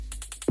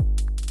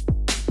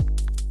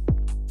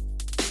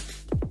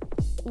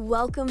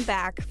Welcome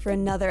back for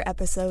another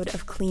episode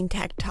of Clean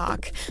Tech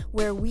Talk,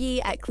 where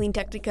we at Clean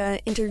Technica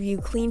interview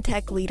clean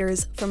tech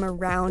leaders from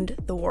around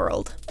the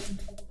world.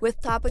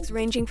 With topics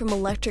ranging from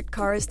electric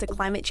cars to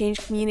climate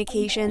change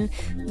communication,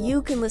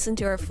 you can listen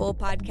to our full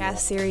podcast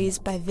series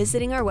by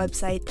visiting our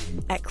website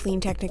at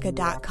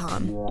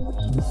cleantechnica.com.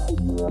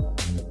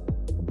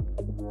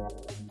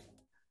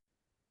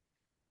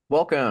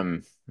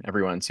 Welcome,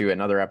 everyone, to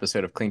another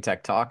episode of Clean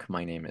Tech Talk.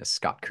 My name is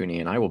Scott Cooney,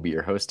 and I will be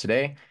your host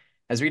today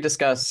as we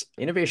discuss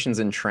innovations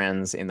and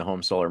trends in the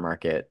home solar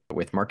market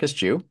with Marcus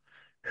Ju,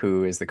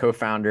 who is the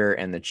co-founder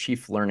and the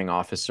chief learning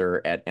officer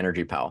at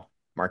EnergyPal.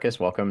 Marcus,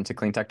 welcome to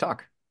Clean Tech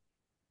Talk.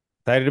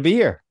 Excited to be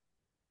here.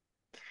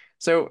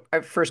 So,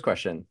 first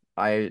question.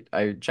 I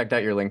checked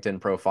out your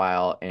LinkedIn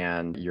profile,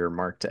 and you're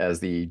marked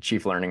as the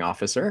chief learning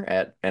officer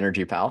at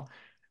EnergyPal.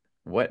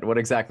 What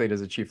exactly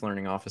does a chief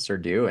learning officer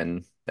do?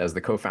 And as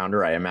the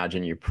co-founder, I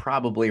imagine you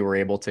probably were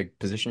able to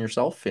position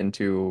yourself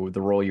into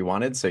the role you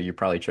wanted, so you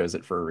probably chose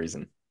it for a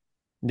reason.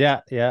 Yeah,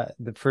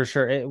 for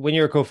sure. When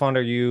you're a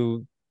co-founder,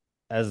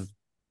 as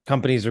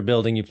companies are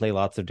building, you play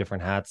lots of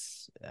different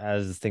hats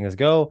as things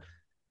go.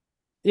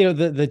 You know,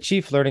 the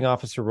chief learning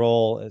officer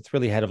role, it's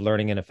really head of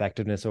learning and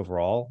effectiveness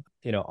overall.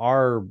 You know,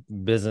 our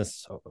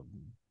business,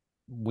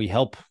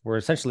 we're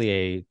essentially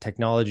a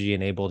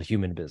technology-enabled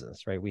human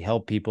business, right? We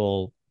help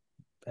people,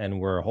 and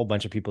we're a whole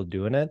bunch of people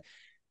doing it.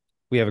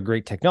 We have a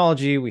great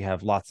technology. We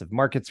have lots of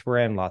markets we're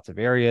in, lots of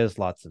areas,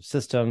 lots of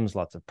systems,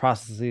 lots of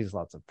processes,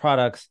 lots of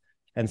products.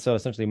 And so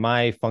essentially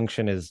my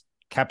function is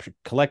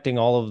collecting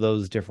all of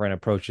those different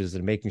approaches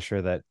and making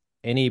sure that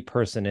any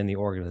person in the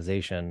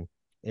organization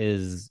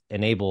is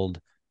enabled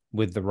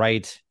with the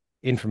right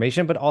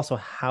information, but also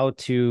how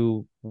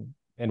to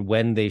and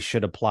when they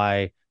should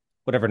apply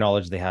whatever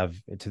knowledge they have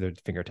to their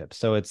fingertips.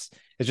 So it's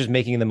just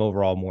making them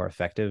overall more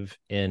effective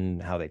in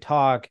how they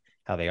talk,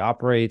 how they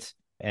operate,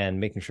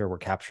 and making sure we're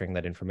capturing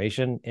that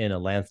information in a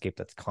landscape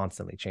that's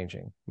constantly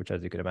changing, which,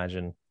 as you can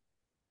imagine,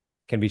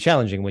 can be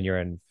challenging when you're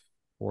in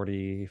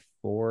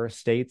 44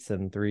 states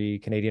and 3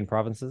 Canadian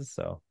provinces.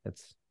 So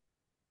it's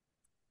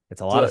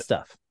a lot of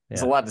stuff.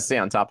 It's a lot to stay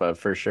on top of,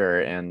 for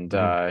sure. And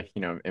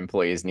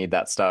employees need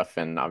that stuff,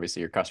 and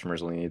obviously your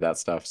customers will need that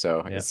stuff.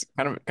 So it's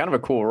kind of a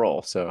cool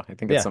role. So I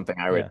think it's something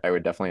I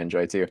would definitely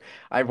enjoy too.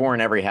 I've worn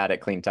every hat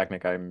at Clean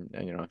Technica. I'm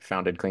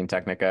founded Clean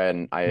Technica,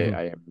 and I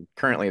am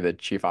currently the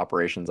chief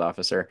operations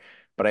officer.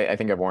 But I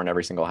think I've worn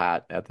every single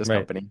hat at this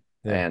company.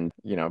 Yeah.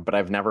 And but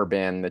I've never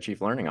been the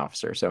chief learning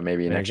officer. So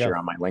maybe next year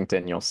on my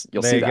LinkedIn you'll see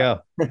that.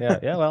 There you go.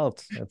 Yeah. Well,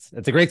 it's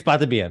a great spot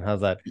to be in.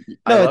 How's that?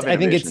 No, I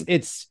think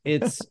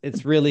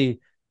it's really,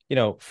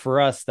 for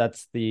us,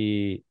 that's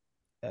a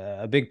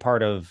big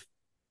part of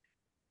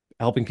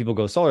helping people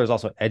go solar is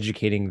also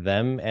educating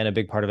them. And a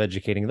big part of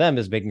educating them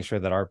is making sure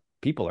that our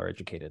people are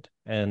educated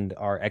and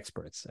are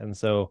experts. And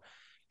so,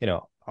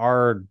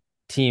 our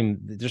team,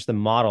 just the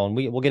model, and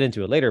we'll get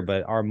into it later,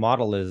 but our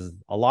model is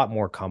a lot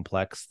more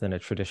complex than a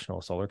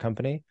traditional solar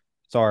company.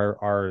 So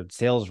our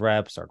sales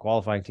reps, our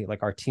qualifying team,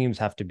 like our teams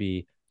have to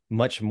be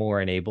much more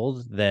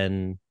enabled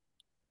than,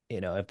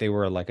 if they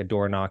were like a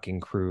door knocking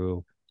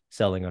crew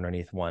selling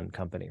underneath one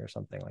company or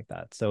something like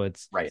that. So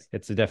it's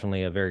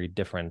definitely a very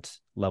different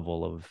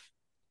level of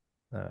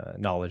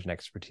knowledge and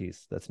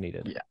expertise that's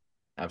needed. Yeah,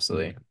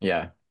 absolutely.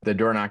 Yeah. The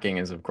door knocking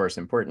is of course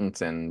important,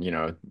 and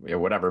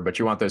whatever, but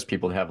you want those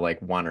people to have like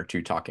 1 or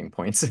 2 talking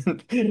points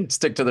and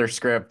stick to their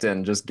script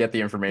and just get the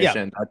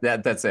information. Yeah.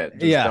 That's it.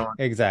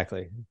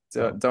 Exactly.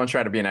 So don't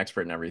try to be an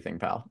expert in everything,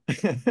 pal.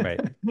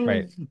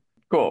 Right.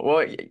 Cool.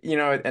 Well,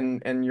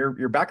 and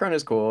your background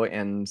is cool,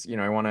 and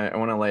I want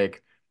to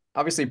like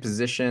obviously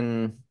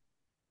position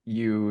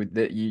you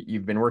that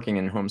you've been working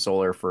in home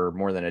solar for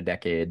more than a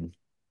decade.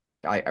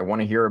 I want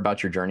to hear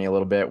about your journey a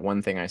little bit.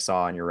 One thing I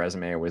saw on your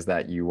resume was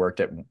that you worked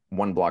at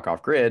One Block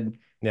Off Grid,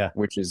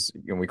 which is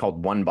we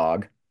called One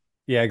Bog.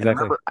 Yeah,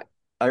 exactly.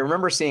 I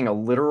remember seeing a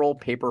literal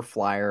paper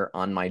flyer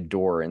on my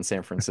door in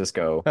San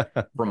Francisco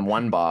from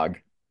One Bog.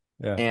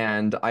 Yeah.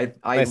 And I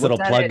nice little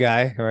plug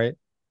guy, right?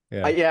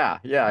 Yeah.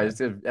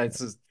 It's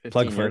just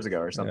 15 years ago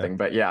or something.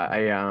 But and I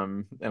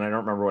don't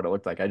remember what it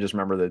looked like. I just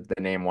remember the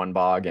name One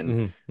Bog,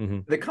 and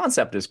the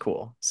concept is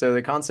cool. So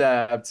the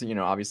concept,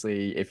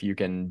 obviously if you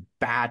can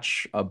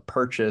batch a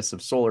purchase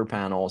of solar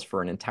panels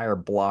for an entire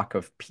block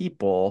of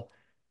people,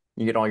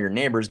 you get all your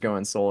neighbors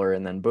going solar,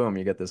 and then boom,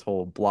 you get this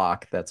whole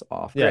block that's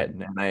off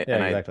grid. And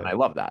I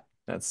love that.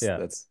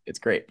 It's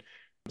great.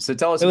 So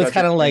tell us. It was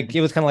kind of like a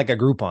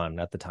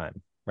Groupon at the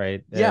time.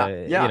 Right.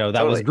 Totally.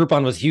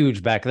 Groupon was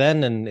huge back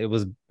then, and it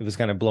was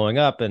kind of blowing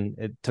up, and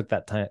it took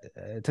that time.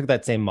 It took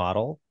that same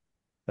model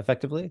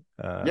effectively.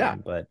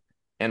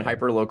 And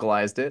hyper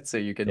localized it so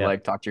you could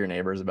like talk to your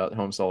neighbors about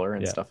home solar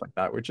and stuff like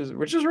that, which is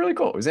really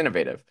cool. It was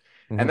innovative.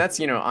 And that's,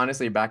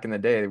 honestly, back in the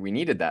day, we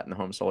needed that in the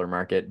home solar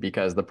market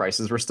because the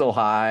prices were still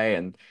high,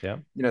 and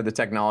the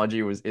technology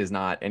is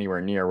not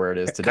anywhere near where it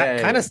is today.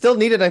 Kind of still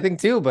needed, I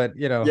think, too, but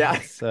but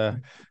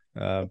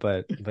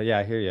yeah,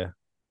 I hear you.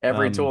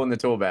 Every tool in the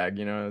tool bag,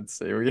 we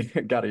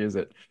got to use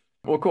it.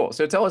 Well, cool.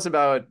 So tell us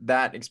about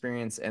that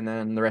experience and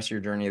then the rest of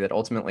your journey that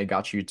ultimately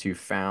got you to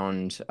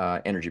found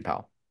Energy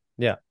Pal.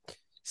 Yeah.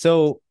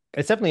 So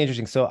it's definitely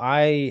interesting. So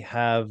I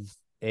have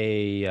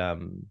a,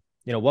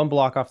 One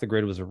Block Off the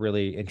Grid was a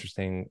really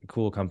interesting,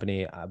 cool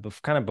company.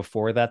 Kind of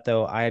before that,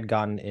 though, I had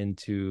gotten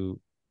into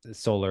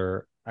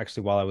solar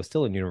actually while I was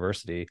still in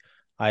university.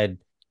 I had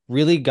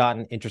really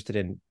gotten interested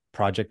in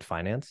project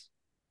finance.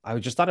 I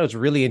just thought it was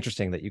really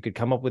interesting that you could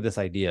come up with this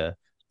idea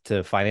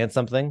to finance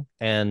something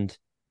and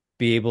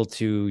be able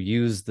to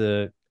use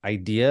the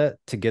idea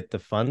to get the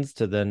funds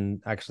to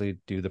then actually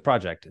do the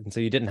project. And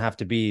so you didn't have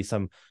to be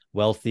some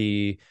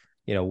wealthy,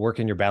 work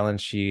in your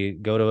balance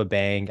sheet, go to a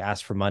bank,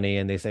 ask for money,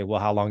 and they say, well,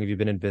 how long have you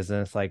been in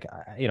business? Like,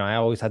 I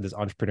always had this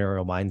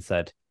entrepreneurial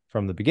mindset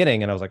from the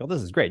beginning, and I was like, oh,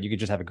 this is great. You could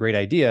just have a great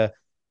idea.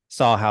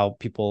 Saw how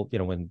people,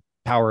 when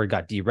power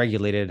got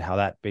deregulated, how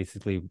that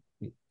basically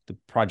the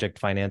project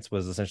finance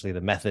was essentially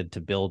the method to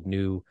build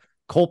new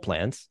coal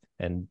plants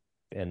and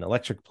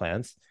electric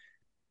plants,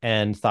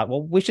 and thought,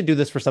 well, we should do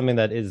this for something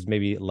that is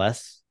maybe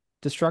less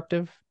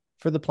destructive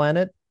for the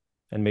planet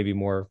and maybe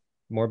more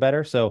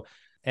better. So,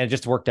 and it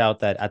just worked out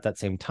that at that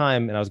same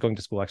time, and I was going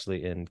to school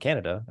actually in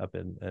Canada, up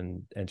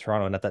in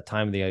Toronto, and at that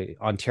time, the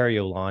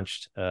Ontario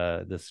launched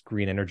this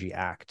Green Energy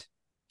Act,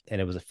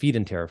 and it was a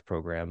feed-in tariff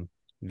program,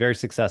 very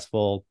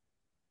successful,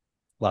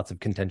 lots of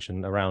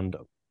contention around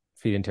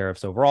feed-in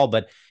tariffs overall,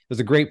 but it was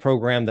a great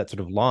program that sort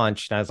of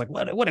launched, and I was like,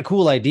 what a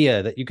cool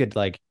idea that you could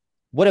like,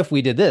 what if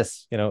we did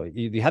this?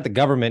 You had the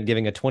government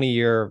giving a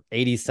 20-year,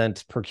 80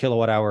 cent per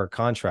kilowatt hour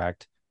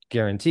contract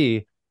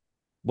guarantee.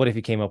 What if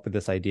you came up with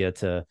this idea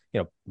to,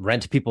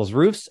 rent people's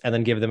roofs and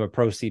then give them a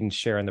proceed and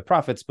share in the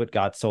profits, but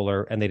got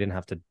solar and they didn't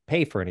have to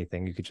pay for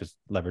anything. You could just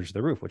leverage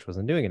the roof, which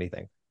wasn't doing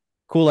anything.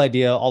 Cool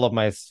idea. All of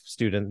my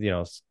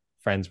students,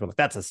 friends were like,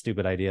 that's a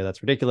stupid idea.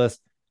 That's ridiculous.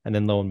 And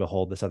then lo and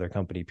behold, this other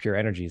company, Pure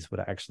Energies,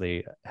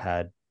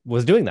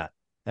 was doing that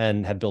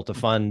and had built a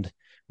fund,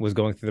 was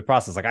going through the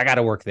process. Like, I got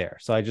to work there.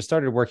 So I just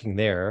started working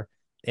there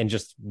and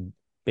just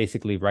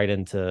basically right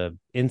into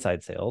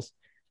inside sales.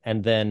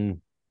 And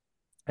then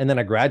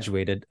I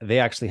graduated. They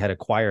actually had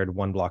acquired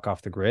One Block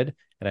Off the Grid,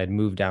 and I'd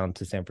moved down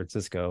to San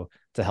Francisco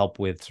to help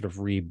with sort of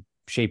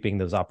reshaping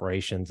those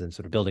operations and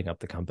sort of building up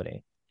the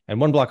company. And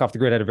One Block Off the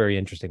Grid had a very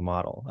interesting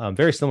model,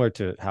 very similar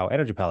to how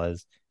Energy Pal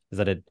is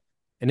that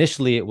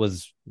initially it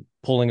was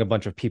pulling a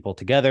bunch of people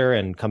together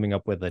and coming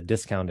up with a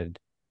discounted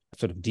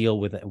sort of deal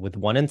with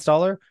one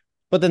installer.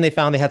 But then they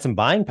found they had some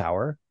buying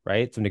power,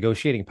 right? Some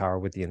negotiating power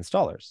with the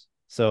installers.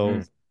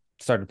 So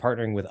started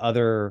partnering with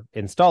other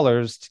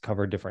installers to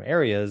cover different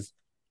areas,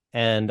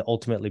 and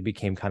ultimately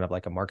became kind of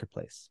like a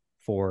marketplace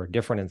for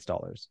different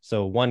installers.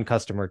 So one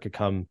customer could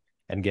come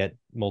and get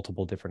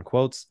multiple different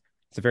quotes.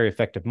 It's a very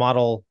effective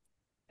model.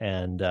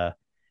 And,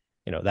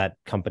 that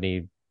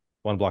company,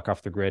 One Block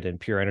Off the Grid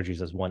and Pure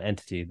Energies as one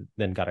entity,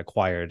 then got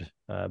acquired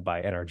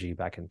by NRG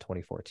back in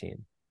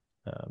 2014.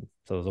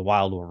 So it was a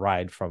wild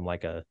ride from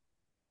like a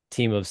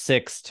team of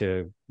 6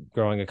 to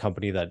growing a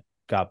company that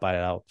got bought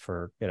out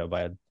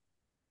by a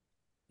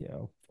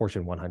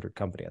Fortune 100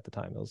 company at the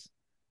time. It was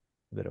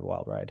a bit of a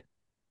wild ride.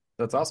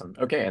 That's awesome.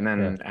 Okay, and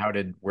then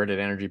where did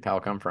Energy Pal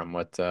come from?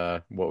 What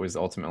was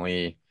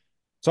ultimately?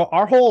 So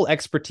our whole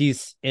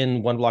expertise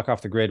in One Block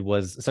Off the Grid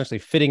was essentially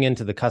fitting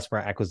into the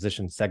customer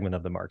acquisition segment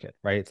of the market,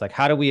 right? It's like,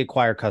 how do we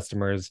acquire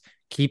customers,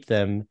 keep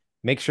them,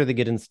 make sure they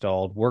get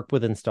installed, work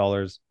with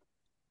installers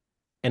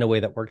in a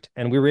way that worked.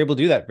 And we were able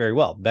to do that very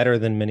well, better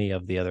than many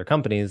of the other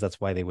companies. That's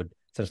why they would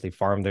essentially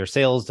farm their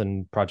sales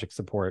and project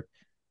support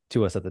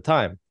to us at the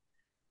time.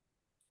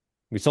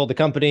 We sold the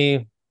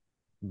company.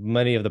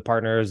 Many of the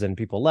partners and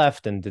people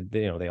left, and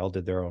they all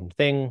did their own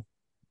thing.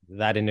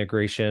 That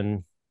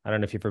integration, I don't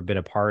know if you've ever been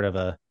a part of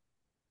a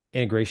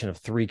integration of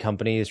 3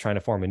 companies trying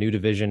to form a new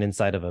division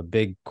inside of a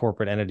big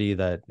corporate entity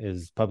that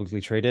is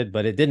publicly traded,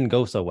 but it didn't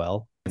go so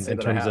well in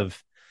terms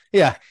of,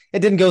 it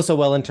didn't go so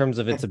well in terms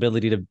of its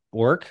ability to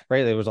work,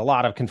 right? There was a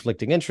lot of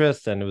conflicting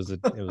interests, and it was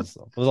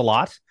a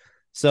lot.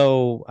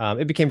 So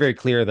it became very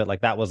clear that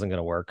like that wasn't going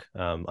to work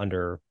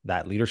under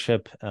that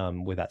leadership,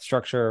 with that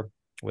structure,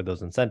 with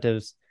those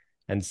incentives.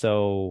 And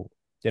so,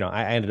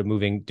 I ended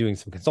up doing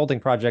some consulting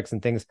projects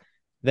and things.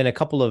 Then a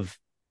couple of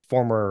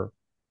former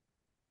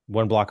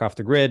One Block Off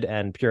the Grid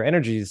and Pure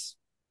Energies,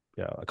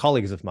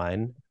 colleagues of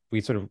mine, we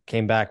sort of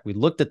came back, we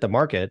looked at the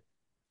market,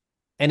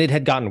 and it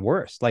had gotten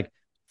worse. Like,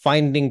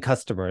 finding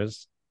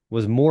customers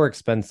was more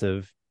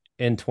expensive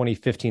in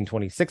 2015,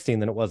 2016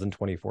 than it was in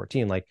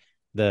 2014. Like,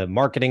 the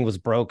marketing was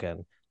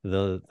broken.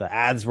 The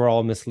ads were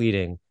all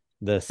misleading.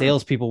 The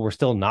salespeople were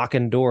still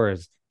knocking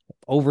doors,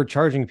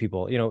 overcharging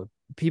people.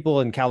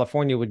 People in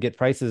California would get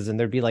prices and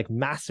there'd be like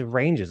massive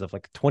ranges of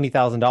like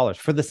 $20,000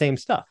 for the same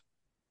stuff.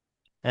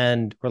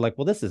 And we're like,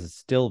 well, this is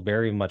still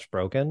very much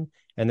broken.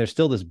 And there's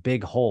still this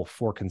big hole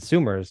for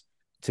consumers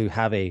to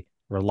have a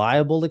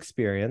reliable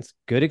experience,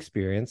 good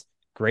experience,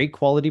 great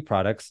quality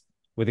products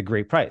with a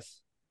great price.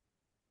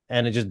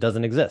 And it just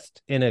doesn't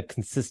exist in a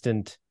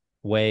consistent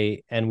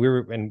way. And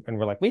we're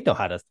like,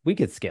 we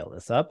could scale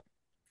this up.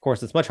 Of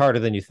course, it's much harder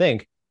than you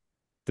think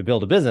to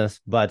build a business,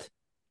 but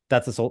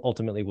that's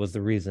ultimately was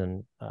the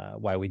reason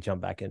why we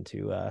jumped back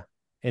into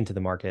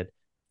the market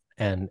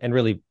and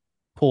really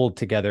pulled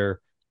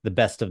together the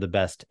best of the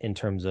best in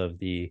terms of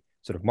the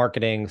sort of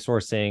marketing,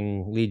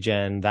 sourcing, lead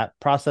gen, that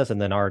process,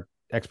 and then our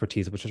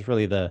expertise, which is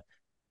really the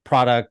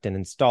product and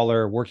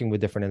installer, working with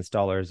different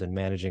installers and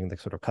managing the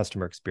sort of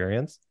customer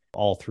experience,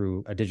 all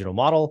through a digital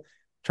model.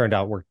 Turned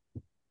out we're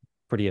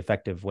pretty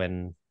effective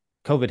when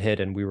COVID hit,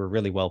 and we were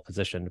really well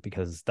positioned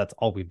because that's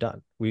all we've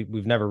done.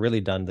 We've never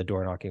really done the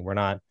door knocking.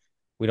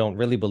 We don't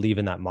really believe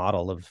in that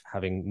model of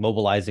having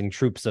mobilizing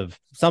troops of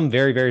some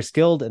very, very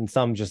skilled and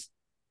some just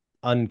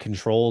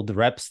uncontrolled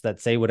reps that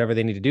say whatever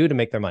they need to do to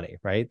make their money,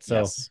 right? So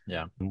yes.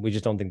 Yeah, we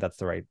just don't think that's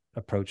the right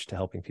approach to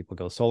helping people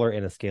go solar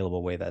in a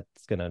scalable way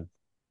that's going to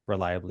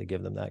reliably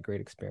give them that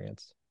great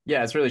experience.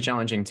 Yeah, it's really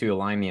challenging to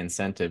align the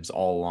incentives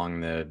all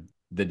along the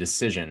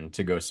decision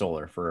to go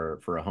solar for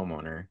a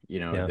homeowner.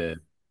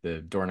 The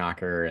door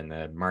knocker and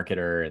the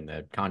marketer and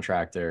the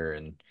contractor,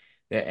 and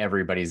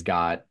everybody's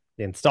got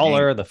the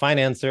installer, the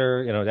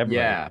financer, everybody.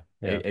 Yeah,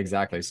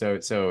 exactly. So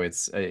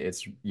it's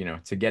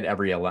to get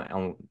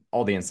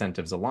all the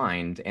incentives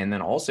aligned, and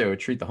then also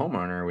treat the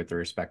homeowner with the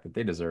respect that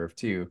they deserve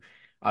too.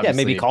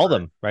 Obviously, maybe call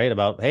them, right,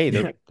 about, hey,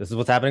 this is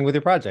what's happening with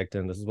your project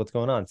and this is what's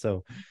going on.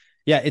 So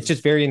yeah, it's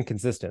just very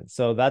inconsistent.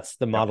 So that's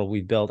the model we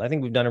built. I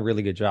think we've done a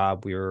really good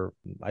job.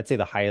 I'd say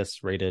the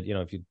highest rated,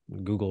 if you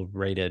Google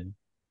rated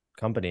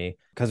company,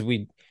 because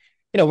we're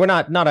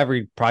not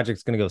every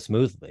project's going to go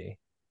smoothly,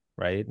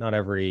 right?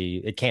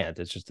 It can't.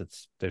 It's just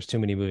there's too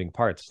many moving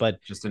parts,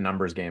 but just a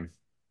numbers game.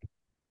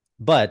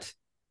 But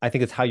I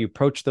think it's how you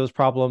approach those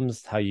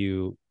problems, how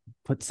you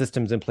put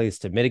systems in place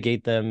to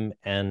mitigate them,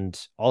 and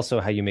also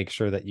how you make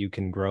sure that you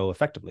can grow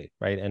effectively,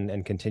 right?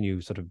 And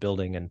continue sort of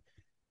building. And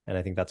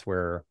I think that's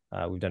where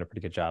we've done a pretty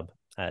good job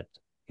at,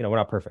 we're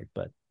not perfect,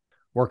 but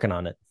working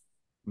on it.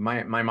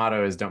 My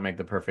motto is don't make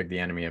the perfect the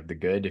enemy of the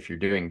good. If you're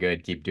doing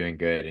good, keep doing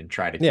good and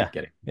try to keep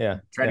getting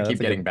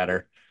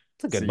better.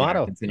 It's a good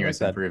motto.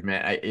 Continuous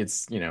improvement.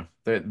 It's,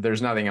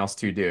 there's nothing else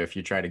to do. If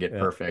you try to get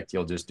perfect,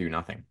 you'll just do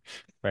nothing.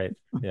 Right.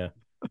 Yeah.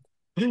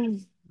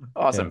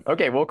 Awesome. Yeah.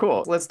 Okay. Well,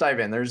 cool. Let's dive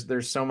in.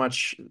 There's so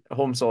much.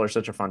 Home solar is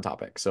such a fun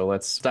topic. So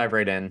let's dive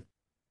right in.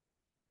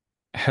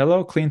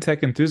 Hello, clean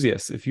tech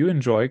enthusiasts. If you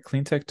enjoy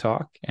Clean Tech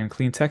Talk and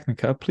Clean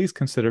Technica, please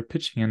consider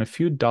pitching in a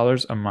few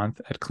dollars a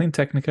month at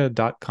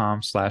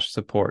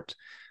cleantechnica.com/support.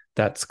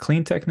 That's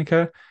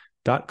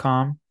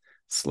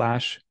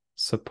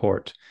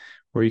cleantechnica.com/support,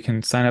 where you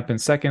can sign up in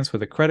seconds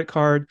with a credit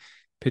card,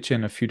 pitch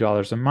in a few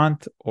dollars a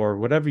month, or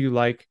whatever you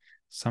like.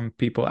 Some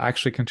people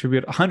actually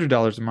contribute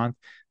 $100 a month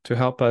to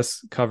help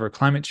us cover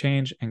climate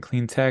change and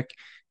clean tech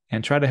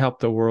and try to help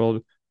the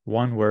world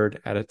one word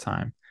at a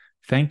time.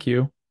 Thank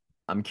you.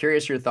 I'm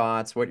curious your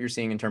thoughts, what you're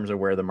seeing in terms of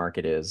where the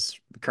market is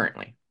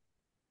currently.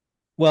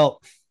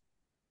 Well,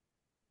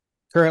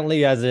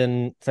 currently, as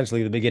in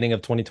essentially the beginning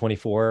of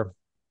 2024,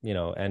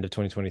 end of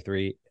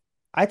 2023,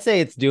 I'd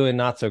say it's doing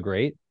not so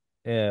great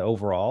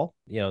overall.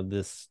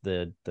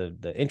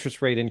 The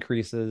interest rate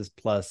increases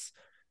plus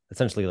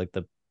essentially like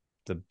the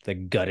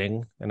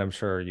gutting, and I'm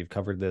sure you've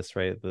covered this,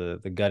 right?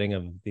 The gutting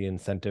of the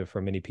incentive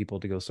for many people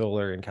to go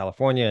solar in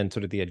California, and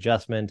sort of the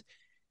adjustment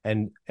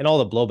and all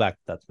the blowback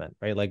that's meant,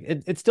 right? Like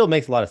it still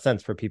makes a lot of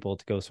sense for people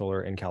to go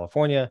solar in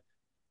California,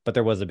 but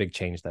there was a big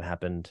change that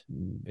happened,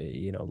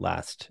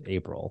 last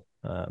April,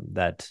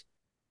 that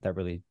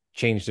really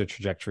changed the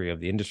trajectory of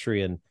the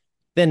industry, and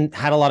then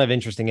had a lot of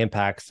interesting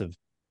impacts of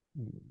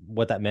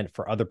what that meant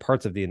for other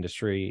parts of the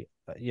industry,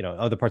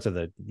 other parts of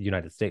the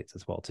United States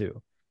as well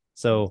too.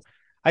 So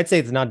I'd say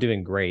it's not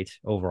doing great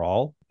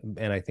overall,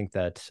 and I think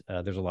that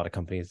there's a lot of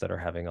companies that are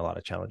having a lot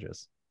of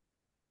challenges.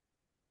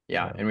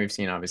 Yeah, and we've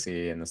seen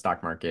obviously in the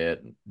stock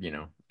market,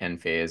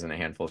 Enphase and a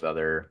handful of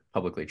other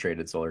publicly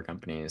traded solar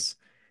companies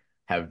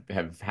have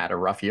had a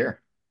rough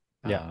year.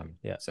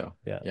 So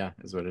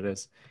is what it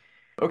is.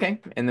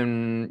 Okay, and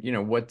then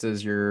what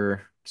does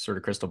your sort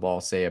of crystal ball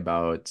say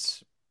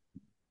about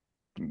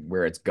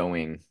where it's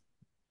going?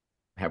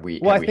 Have we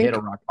hit a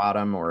rock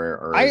bottom,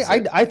 or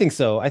I think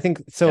so. I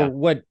think so. Yeah.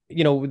 What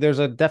there's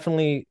a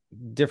definitely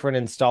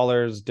different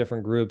installers,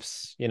 different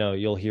groups.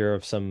 You'll hear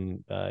of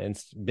some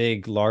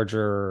big,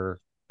 larger.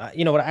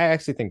 What I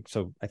actually think.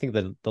 So I think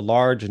the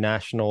large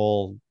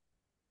national,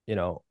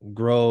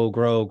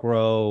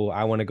 grow.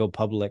 I want to go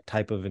public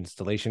type of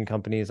installation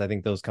companies. I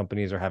think those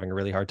companies are having a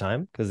really hard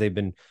time because they've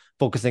been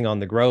focusing on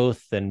the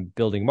growth and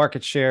building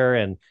market share,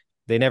 and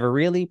they never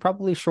really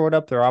probably shored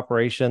up their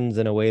operations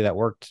in a way that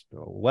worked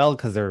well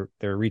because they're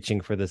reaching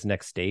for this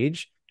next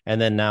stage. And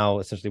then now,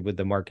 essentially, with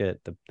the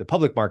market, the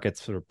public markets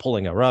sort of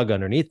pulling a rug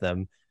underneath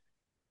them,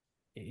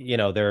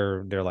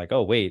 they're like,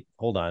 oh wait,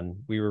 hold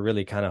on, we were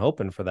really kind of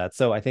hoping for that.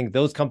 So I think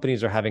those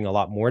companies are having a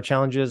lot more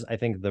challenges. I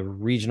think the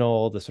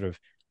regional,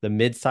 the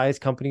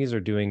mid-sized companies are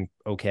doing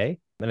okay,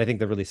 and I think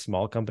the really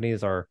small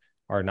companies are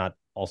not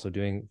also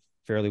doing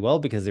fairly well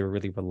because they were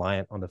really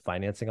reliant on the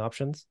financing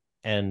options,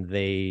 and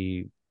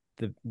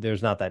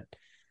there's not that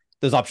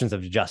those options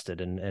have adjusted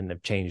and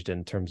have changed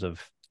in terms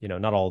of,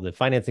 not all the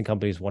financing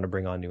companies want to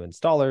bring on new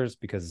installers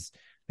because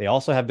they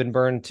also have been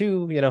burned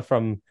too,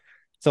 from,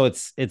 so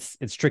it's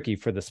tricky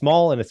for the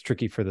small and it's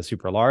tricky for the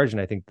super large.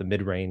 And I think the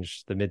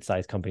mid-range, the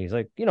mid-sized companies,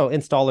 like,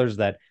 installers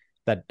that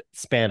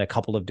span a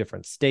couple of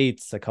different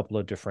states, a couple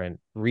of different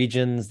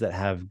regions, that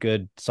have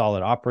good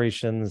solid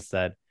operations,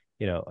 that,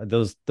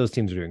 those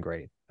teams are doing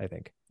great. I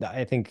think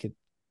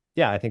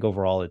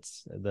overall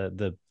it's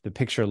the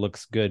picture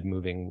looks good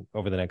moving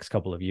over the next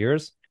couple of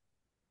years.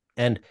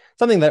 And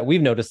something that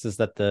we've noticed is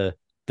that the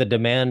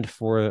demand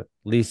for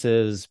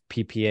leases,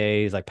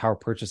 PPAs, like power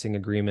purchasing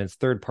agreements,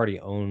 third-party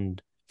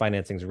owned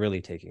financing is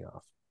really taking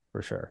off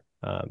for sure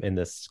in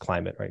this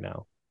climate right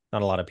now.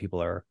 Not a lot of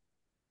people are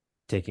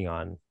taking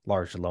on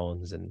large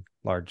loans and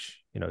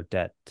large,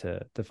 debt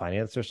to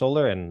finance their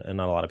solar, and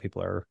not a lot of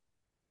people are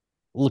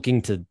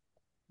looking to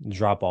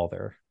drop all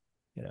their,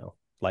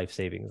 life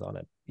savings on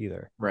it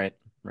either. Right.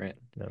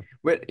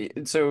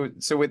 So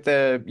with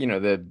the,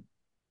 the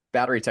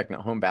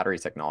home battery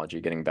technology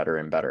getting better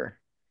and better,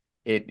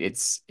 it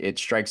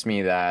strikes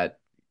me that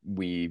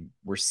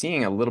we're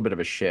seeing a little bit of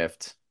a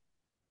shift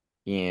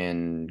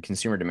in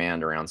consumer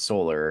demand around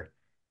solar,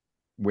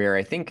 where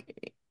I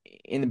think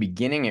in the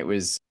beginning it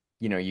was,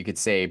 you could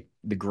say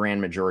the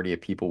grand majority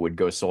of people would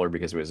go solar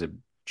because it was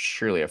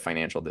surely a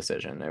financial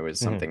decision. It was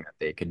something that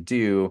they could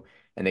do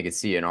and they could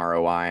see an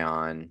ROI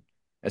on,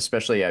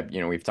 especially,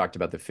 we've talked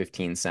about the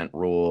 15-cent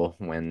rule.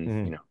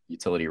 When,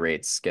 utility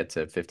rates get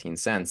to 15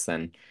 cents,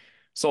 then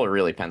solar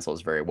really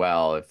pencils very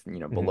well. If,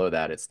 below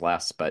that, it's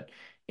less. But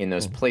in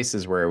those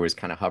places where it was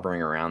kind of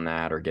hovering around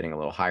that or getting a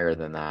little higher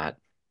than that,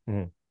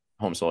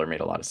 home solar made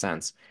a lot of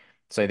sense.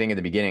 So I think at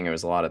the beginning, it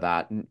was a lot of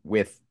that.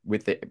 With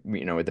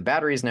the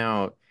batteries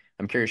now,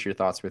 I'm curious your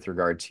thoughts with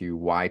regard to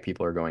why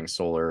people are going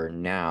solar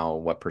now.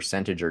 What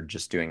percentage are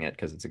just doing it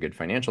because it's a good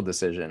financial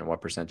decision, and what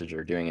percentage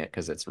are doing it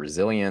because it's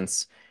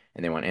resilience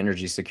and they want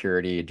energy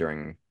security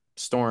during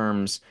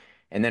storms?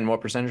 And then what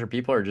percentage of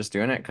people are just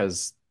doing it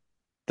because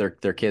their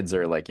kids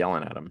are like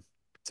yelling at them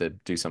to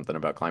do something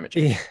about climate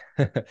change?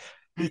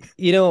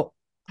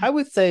 I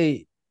would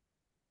say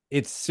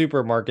it's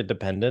super market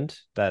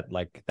dependent, that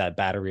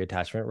battery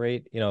attachment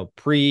rate.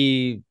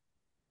 Pre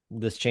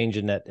this change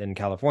in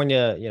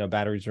California,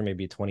 batteries were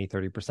maybe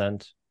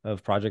 20-30%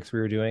 of projects we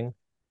were doing.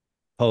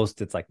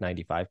 Post, it's like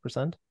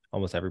 95%.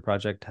 Almost every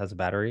project has a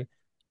battery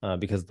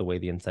because of the way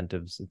the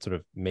incentives, it sort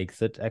of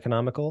makes it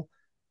economical.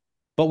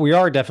 But we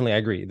are definitely, I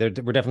agree,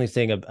 we're definitely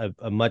seeing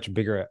a much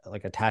bigger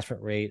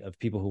attachment rate of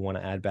people who want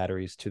to add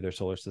batteries to their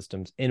solar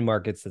systems in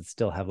markets that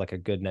still have a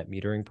good net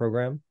metering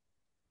program.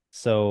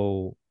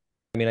 So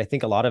I mean, I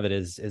think a lot of it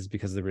is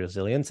because of the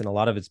resilience, and a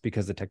lot of it's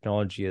because the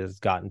technology has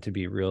gotten to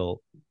be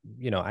real.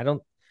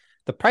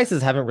 The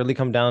prices haven't really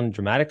come down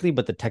dramatically,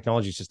 but the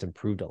technology's just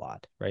improved a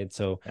lot, right?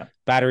 So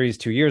batteries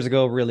 2 years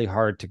ago, really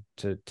hard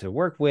to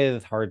work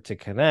with, hard to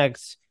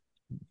connect,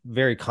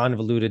 very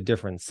convoluted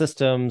different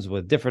systems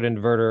with different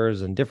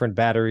inverters and different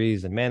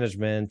batteries and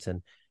management.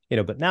 And,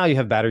 but now you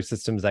have battery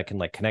systems that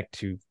can connect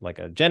to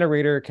a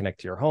generator, connect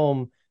to your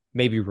home,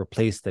 maybe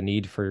replace the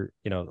need for,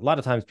 a lot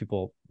of times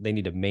people, they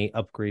need to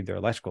upgrade their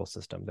electrical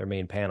system, their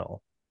main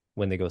panel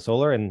when they go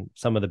solar. And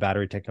some of the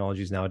battery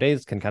technologies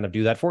nowadays can kind of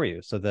do that for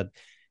you, so that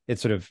it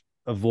sort of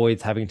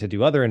avoids having to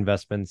do other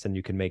investments, and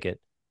you can make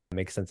it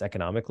make sense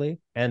economically.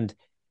 And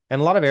a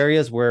lot of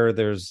areas where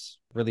there's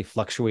really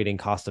fluctuating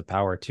cost of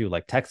power too,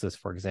 like Texas,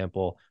 for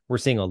example, we're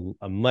seeing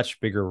a much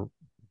bigger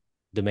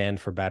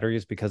demand for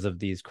batteries because of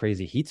these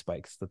crazy heat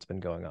spikes that's been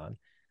going on.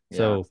 Yeah.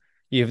 So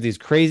you have these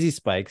crazy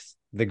spikes.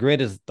 The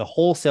grid is, the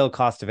wholesale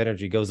cost of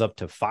energy goes up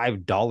to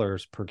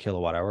 $5 per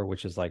kilowatt hour,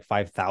 which is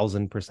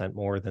 5,000%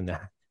 more than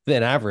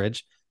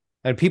average.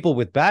 And people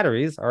with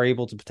batteries are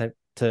able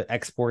to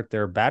export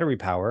their battery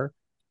power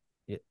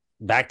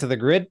back to the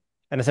grid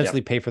and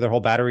essentially pay for their whole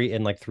battery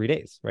in 3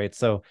 days, right?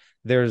 So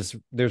there's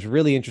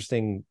really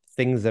interesting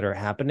things that are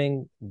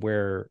happening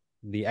where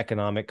the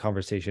economic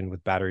conversation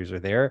with batteries are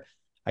there.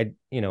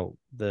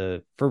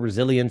 For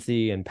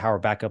resiliency and power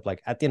backup,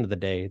 at the end of the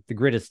day, the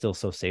grid is still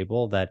so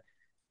stable that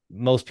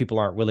most people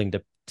aren't willing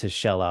to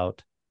shell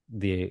out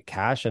the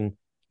cash. And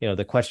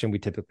the question we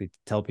typically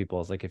tell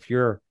people is if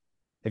your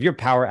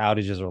power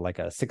outages are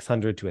a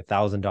 $600 to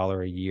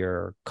 $1,000 a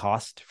year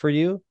cost for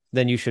you,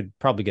 then you should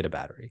probably get a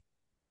battery.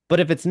 But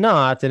if it's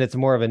not, and it's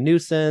more of a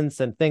nuisance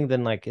and thing,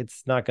 then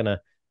it's not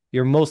gonna,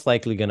 you're most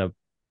likely gonna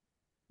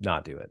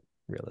not do it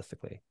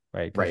realistically,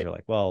 right? Because you're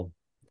well,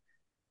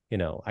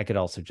 I could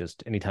also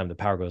just, anytime the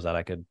power goes out,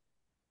 I could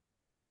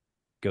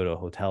go to a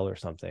hotel or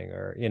something,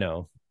 or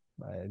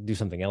do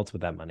something else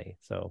with that money.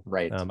 So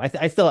I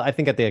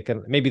think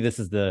maybe this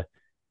is the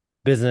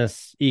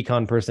business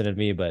econ person in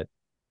me, but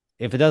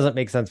if it doesn't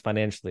make sense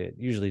financially, it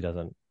usually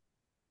doesn't.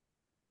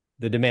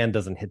 The demand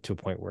doesn't hit to a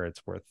point where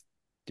it's worth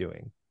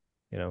doing.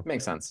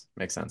 Makes sense.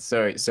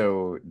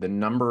 So the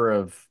number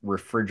of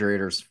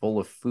refrigerators full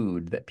of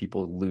food that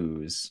people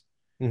lose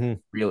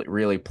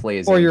really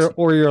plays or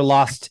your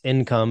lost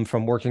income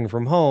from working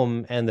from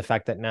home, and the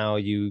fact that now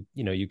you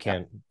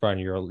can't run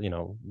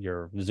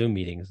your Zoom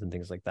meetings and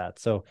things like that.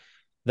 So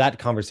that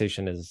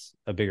conversation is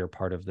a bigger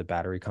part of the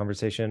battery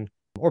conversation.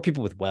 or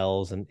people with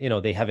wells, and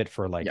they have it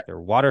for like their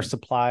water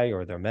supply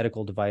or their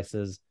medical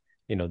devices,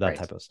 that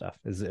type of stuff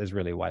is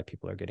really why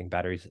people are getting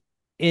batteries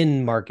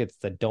in markets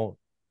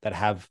that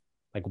have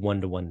like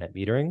one-to-one net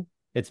metering.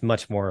 It's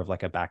much more of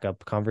like a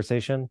backup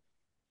conversation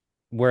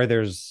where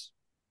there's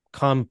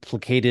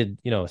complicated,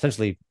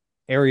 essentially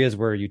areas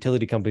where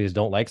utility companies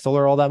don't like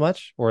solar all that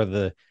much, or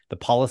the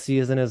policy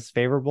isn't as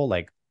favorable,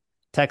 like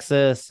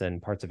Texas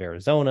and parts of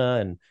Arizona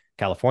and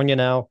California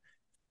now.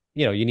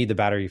 You need the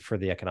battery for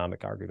the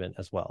economic argument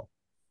as well.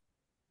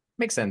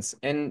 Makes sense.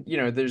 And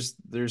there's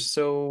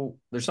so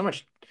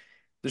much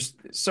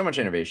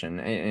innovation,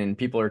 and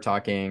people are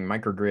talking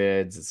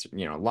microgrids. It's,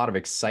 a lot of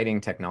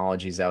exciting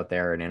technologies out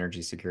there, and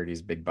energy security is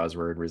a big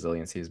buzzword.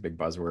 Resiliency is a big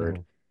buzzword.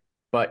 Mm-hmm.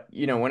 But,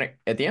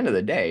 at the end of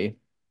the day,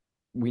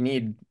 we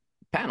need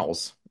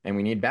panels and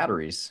we need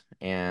batteries.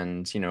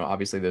 And,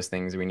 obviously those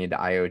things, we need the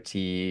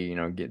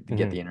IoT,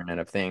 get the Internet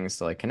of Things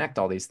to like connect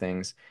all these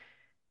things.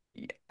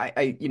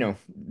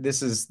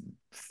 This is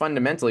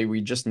fundamentally,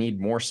 we just need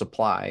more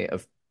supply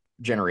of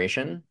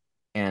generation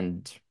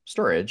and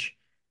storage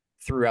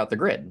throughout the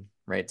grid,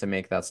 right, to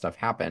make that stuff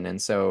happen.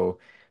 And so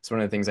it's one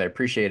of the things I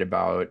appreciate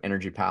about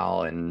Energy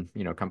Pal and,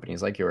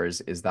 companies like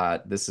yours is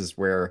that this is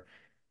where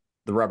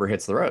the rubber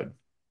hits the road.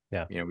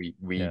 Yeah.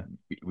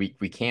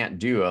 We can't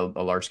do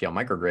a large scale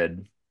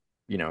microgrid,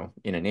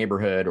 in a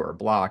neighborhood or a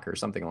block or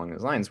something along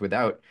those lines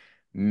without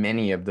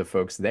many of the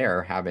folks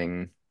there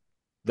having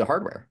the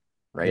hardware,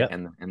 right? Yep.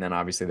 And then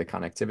obviously the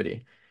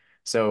connectivity.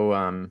 So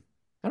I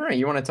don't know,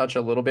 you want to touch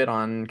a little bit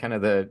on kind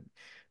of the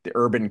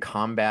urban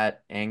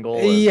combat angle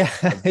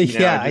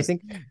I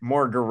think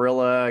more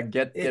guerrilla,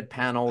 get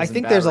panels. I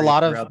think there's a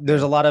lot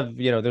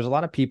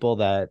of people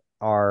that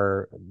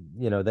are,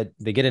 that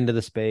they get into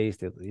the space,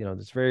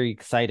 there's very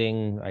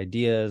exciting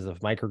ideas of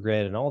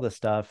microgrid and all this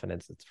stuff, and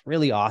it's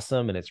really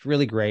awesome and it's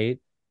really great.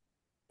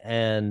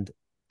 And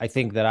I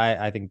think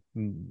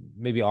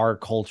maybe our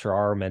culture,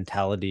 our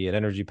mentality at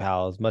Energy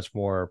Pal is much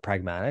more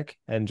pragmatic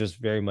and just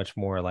very much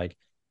more like,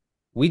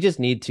 we just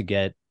need to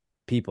get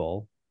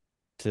people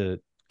to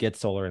get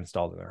solar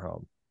installed in their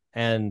home.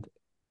 And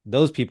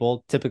those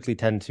people typically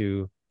tend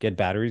to get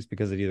batteries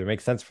because it either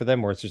makes sense for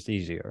them or it's just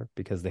easier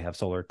because they have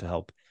solar to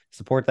help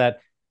support that.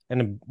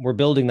 And we're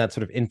building that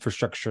sort of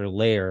infrastructure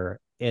layer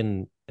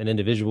in an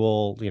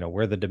individual,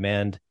 where the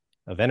demand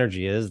of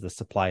energy is, the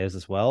supply is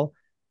as well.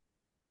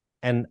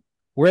 And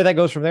where that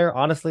goes from there,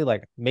 honestly,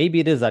 like maybe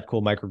it is that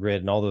cool microgrid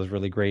and all those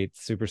really great,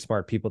 super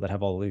smart people that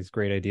have all these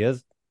great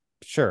ideas.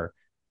 Sure.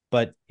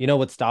 But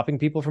what's stopping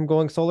people from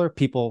going solar?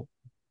 People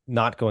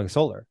not going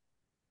solar.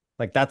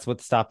 Like that's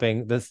what's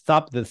stopping the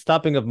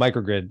stopping of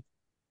microgrid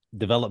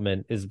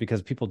development is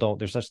because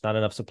there's just not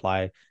enough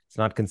supply. It's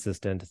not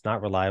consistent. It's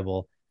not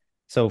reliable.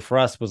 So for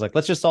us was like,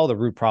 let's just solve the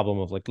root problem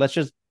of like, let's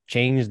just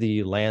change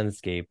the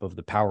landscape of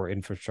the power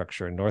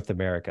infrastructure in North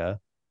America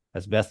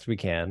as best we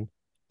can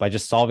by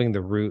just solving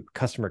the root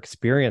customer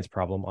experience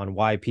problem on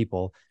why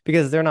people,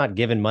 because they're not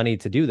given money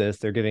to do this.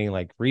 They're giving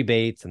like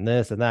rebates and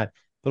this and that,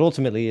 but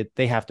ultimately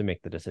they have to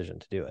make the decision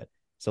to do it.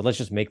 So let's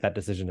just make that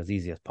decision as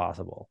easy as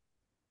possible,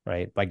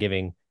 right? By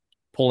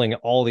pulling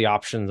all the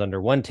options under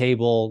one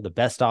table, the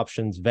best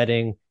options,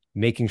 vetting,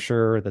 making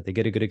sure that they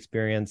get a good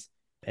experience,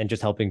 and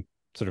just helping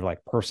sort of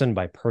like person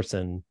by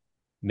person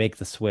make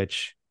the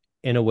switch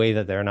in a way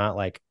that they're not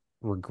like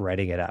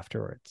regretting it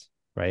afterwards,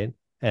 right?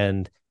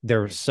 And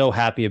they're so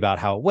happy about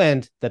how it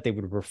went that they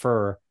would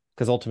refer,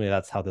 because ultimately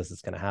that's how this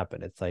is going to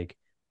happen. It's like,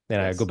 then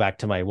I go back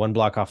to my one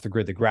block off the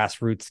grid, the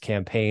grassroots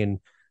campaign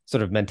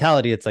sort of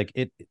mentality. It's like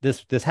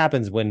this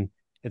happens when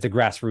it's a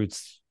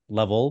grassroots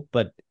level,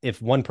 but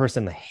if one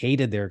person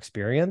hated their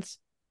experience,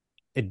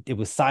 it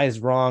was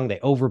sized wrong, they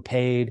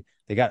overpaid,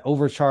 they got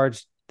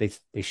overcharged,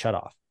 they shut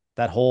off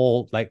that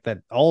whole, like that,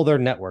 all their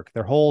network,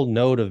 their whole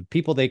node of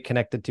people they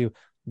connected to,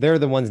 they're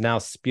the ones now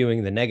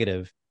spewing the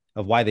negative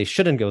of why they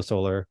shouldn't go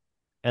solar.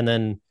 And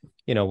then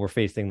we're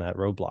facing that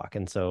roadblock.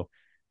 And so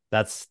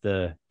that's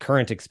the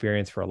current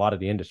experience for a lot of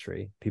the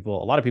industry. A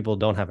lot of people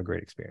don't have a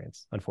great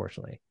experience,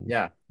 unfortunately.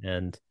 Yeah.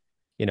 And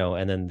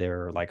and then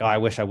they're like, oh, I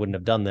wish I wouldn't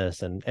have done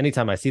this. And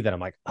anytime I see that, I'm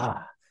like,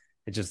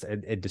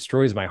 it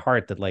destroys my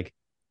heart that like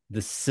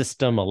the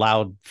system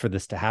allowed for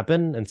this to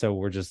happen. And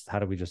so how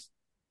do we just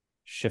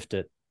shift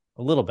it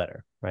a little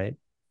better, right?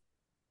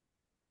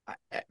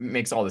 It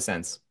makes all the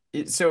sense.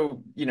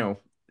 So,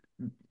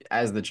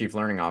 as the chief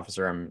learning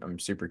officer, I'm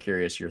super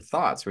curious your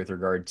thoughts with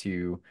regard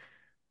to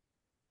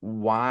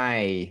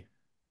why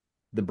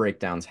the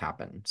breakdowns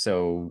happen.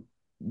 So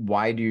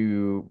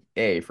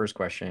first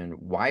question,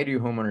 why do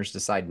homeowners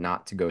decide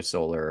not to go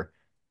solar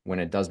when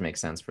it does make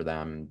sense for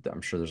them?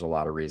 I'm sure there's a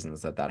lot of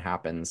reasons that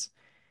happens.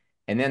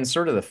 And then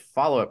sort of the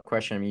follow-up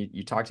question, I mean,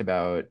 you talked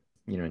about,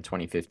 in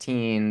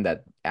 2015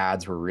 that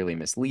ads were really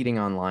misleading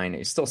online.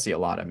 You still see a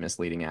lot of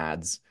misleading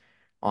ads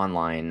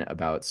online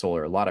about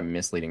solar, a lot of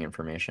misleading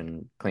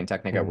information. Clean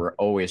Technica, we're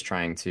always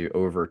trying to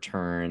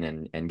overturn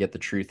and get the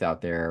truth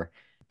out there.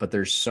 But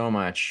there's so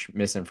much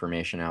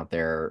misinformation out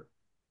there,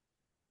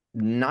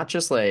 not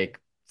just like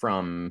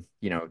from,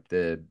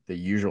 the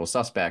usual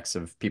suspects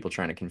of people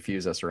trying to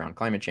confuse us around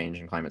climate change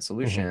and climate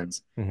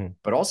solutions,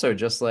 but also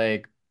just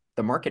like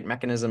the market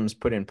mechanisms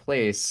put in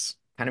place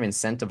kind of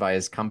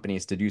incentivize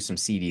companies to do some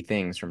seedy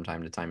things from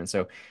time to time. And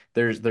so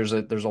there's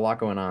a lot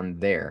going on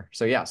there.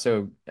 So yeah,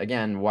 so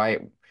again,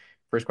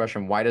 first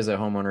question, why does a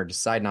homeowner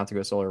decide not to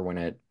go solar when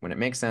it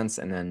makes sense?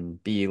 And then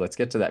B, let's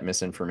get to that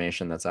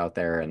misinformation that's out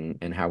there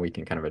and how we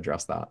can kind of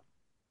address that.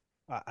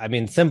 I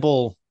mean,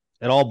 simple,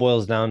 it all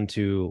boils down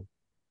to,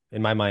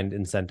 in my mind,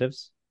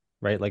 incentives,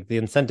 right? Like the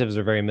incentives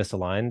are very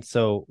misaligned.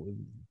 So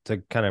to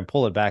kind of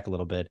pull it back a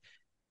little bit,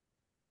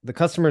 the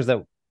customers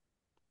that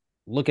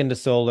look into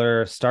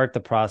solar, start the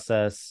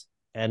process,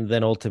 and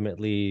then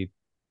ultimately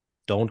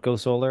don't go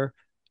solar,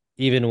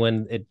 even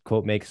when it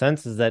quote makes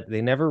sense, is that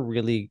they never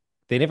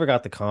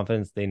got the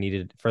confidence they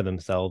needed for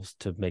themselves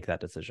to make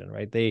that decision,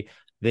 right?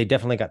 They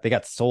definitely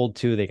got sold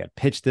to, they got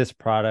pitched this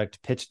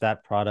product, pitched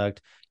that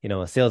product.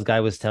 A sales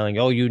guy was telling,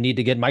 oh, you need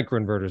to get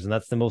microinverters, and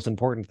that's the most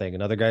important thing.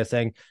 Another guy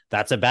saying,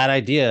 that's a bad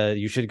idea,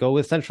 you should go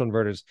with central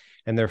inverters.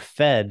 And they're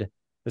fed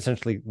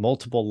essentially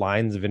multiple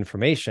lines of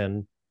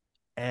information,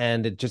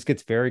 and it just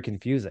gets very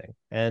confusing.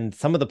 And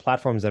some of the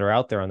platforms that are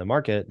out there on the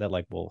market that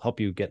like will help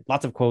you get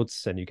lots of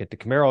quotes and you get to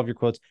compare all of your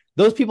quotes,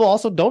 those people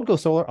also don't go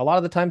solar a lot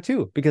of the time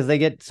too, because they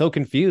get so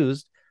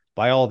confused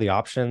by all the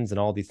options and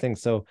all these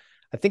things. So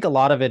I think a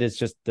lot of it is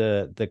just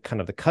the kind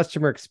of the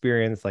customer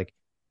experience. Like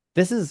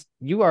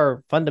you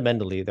are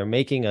fundamentally, they're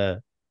making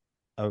an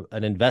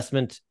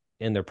investment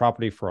in their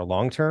property for a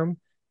long term.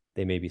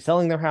 They may be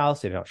selling their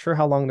house, they're not sure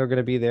how long they're going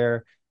to be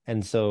there.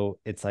 And so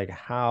it's like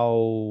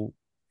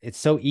it's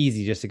so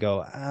easy just to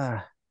go,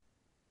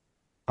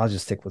 I'll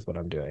just stick with what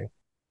I'm doing.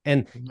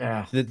 And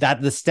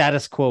the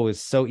status quo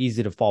is so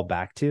easy to fall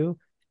back to.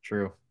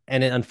 True.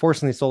 And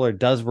unfortunately, solar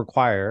does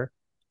require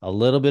a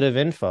little bit of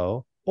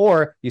info,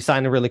 or you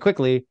sign it really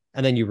quickly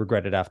and then you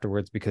regret it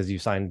afterwards because you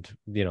signed,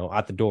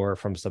 at the door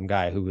from some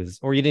guy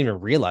or you didn't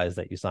even realize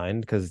that you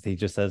signed because he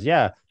just says,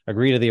 yeah,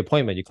 agree to the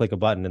appointment. You click a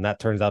button and that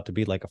turns out to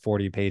be like a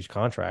 40-page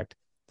contract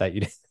that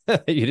you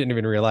didn't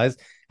even realize.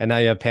 And now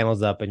you have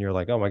panels up and you're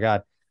like, oh my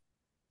God.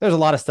 There's a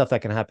lot of stuff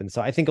that can happen.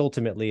 So I think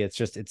ultimately it's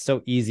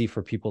so easy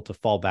for people to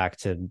fall back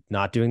to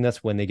not doing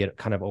this when they get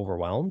kind of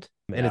overwhelmed.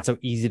 And it's so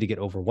easy to get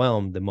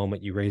overwhelmed the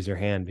moment you raise your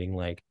hand being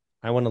like,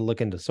 I want to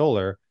look into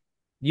solar.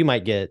 You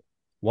might get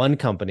one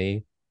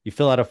company, you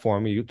fill out a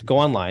form, you go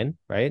online,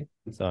 right?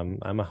 So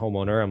I'm a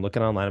homeowner. I'm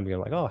looking online. I'm being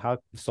like, oh, how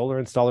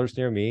solar installers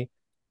near me.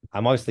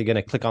 I'm obviously going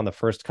to click on the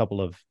first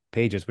couple of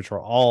pages, which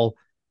are all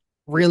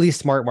really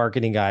smart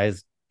marketing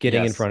guys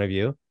getting in front of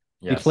you.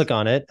 You click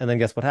on it, and then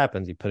guess what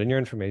happens? You put in your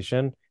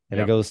information, and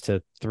it goes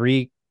to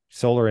 3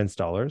 solar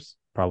installers,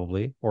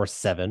 probably, or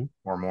 7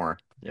 or more.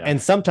 Yeah.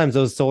 And sometimes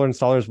those solar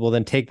installers will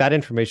then take that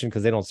information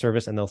because they don't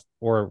service, and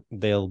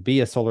they'll be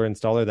a solar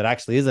installer that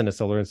actually isn't a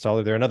solar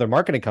installer. They're another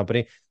marketing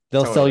company.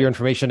 They'll sell your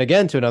information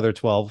again to another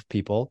 12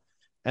 people,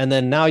 and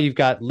then now you've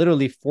got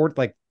literally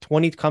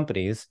 20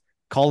 companies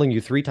calling you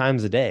 3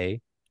 times a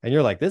day, and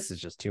you're like, this is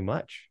just too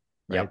much,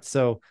 right? Yep.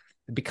 So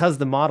because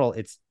the model,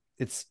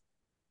 it's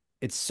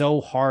so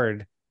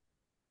hard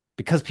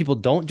because people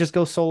don't just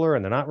go solar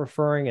and they're not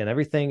referring and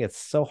everything. It's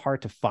so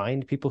hard to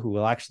find people who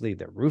will actually,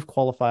 their roof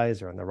qualifies,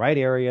 they're in the right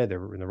area,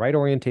 they're in the right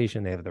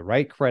orientation, they have the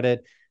right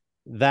credit.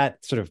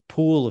 That sort of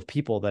pool of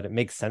people that it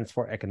makes sense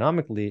for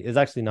economically is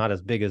actually not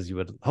as big as you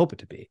would hope it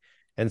to be.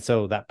 And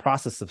so that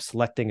process of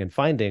selecting and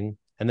finding,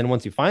 and then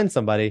once you find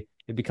somebody,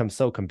 it becomes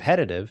so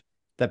competitive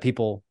that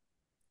people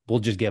will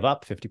just give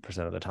up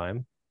 50% of the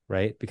time,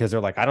 right? Because they're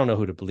like, I don't know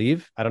who to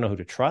believe, I don't know who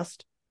to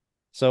trust.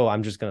 So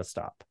I'm just going to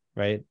stop,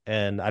 right?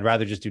 And I'd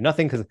rather just do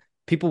nothing, because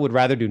people would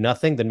rather do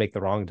nothing than make the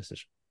wrong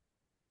decision.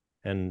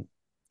 And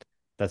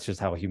that's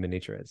just how human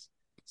nature is.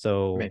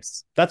 So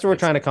that's what we're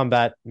trying to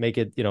combat, make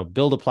it,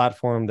 build a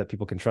platform that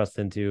people can trust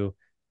into.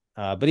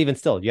 But even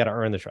still, you got to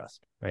earn the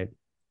trust, right?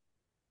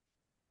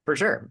 For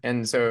sure.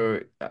 And so,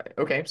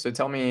 okay, so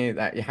tell me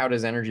how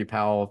does Energy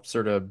Pal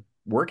sort of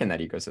work in that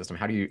ecosystem?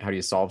 How do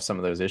you solve some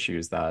of those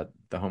issues that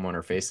the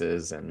homeowner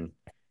faces and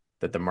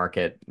that the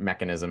market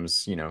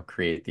mechanisms,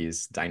 create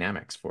these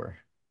dynamics for?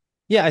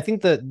 Yeah, I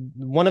think that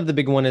one of the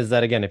big one is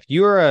that, again, if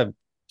you're a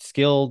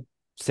skilled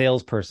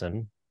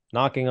salesperson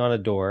knocking on a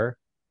door,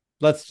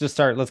 let's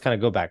kind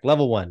of go back.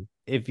 Level 1,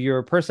 if you're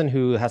a person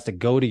who has to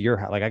go to your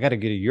house, like I got to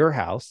go to your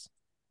house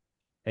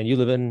and you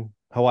live in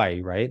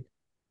Hawaii, right?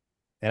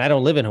 And I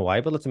don't live in Hawaii,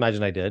 but let's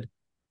imagine I did.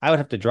 I would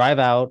have to drive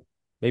out.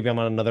 Maybe I'm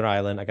on another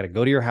island. I got to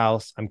go to your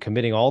house. I'm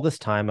committing all this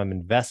time. I'm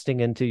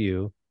investing into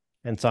you.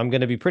 And so I'm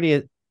going to be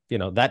pretty,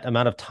 that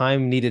amount of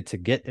time needed to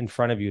get in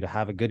front of you to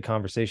have a good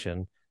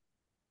conversation.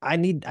 I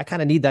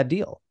kind of need that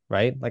deal,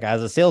 right? Like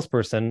as a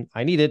salesperson,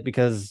 I need it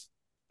because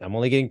I'm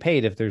only getting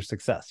paid if there's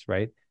success,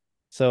 right?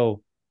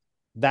 So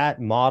that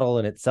model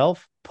in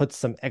itself puts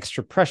some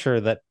extra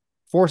pressure that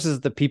forces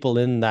the people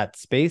in that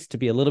space to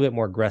be a little bit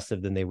more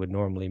aggressive than they would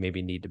normally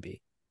maybe need to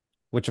be,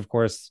 which of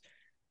course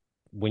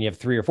when you have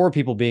 3 or 4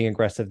 people being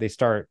aggressive, they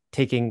start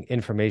taking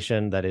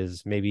information that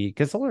is maybe,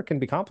 because solar can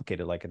be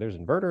complicated. Like there's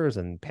inverters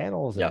and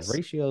panels and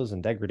ratios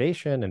and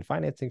degradation and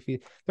financing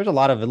fees. There's a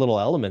lot of little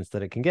elements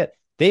that it can get.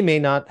 They may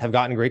not have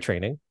gotten great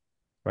training,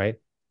 right?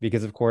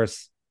 Because of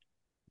course,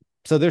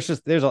 so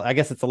I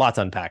guess it's a lot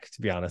to unpack,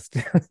 to be honest,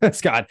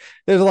 Scott.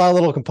 There's a lot of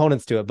little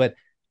components to it. But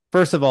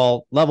first of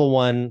all, level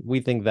 1, we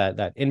think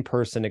that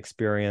in-person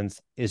experience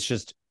is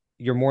just,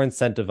 you're more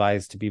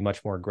incentivized to be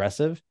much more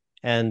aggressive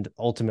and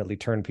ultimately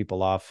turn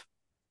people off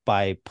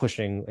by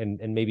pushing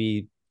and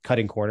maybe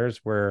cutting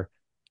corners where,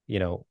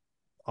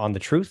 on the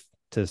truth,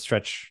 to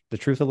stretch the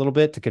truth a little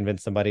bit to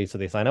convince somebody so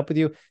they sign up with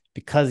you,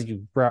 because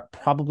you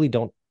probably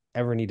don't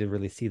ever need to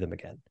really see them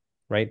again,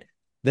 right?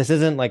 This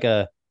isn't like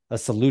a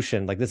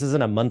solution. Like this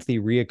isn't a monthly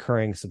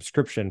reoccurring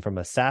subscription from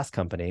a SaaS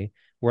company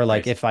where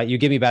like, if you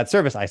give me bad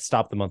service, I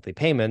stop the monthly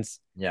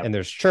payments and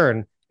there's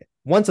churn.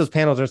 Once those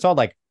panels are installed,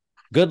 like,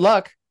 good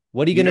luck.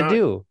 What are you going to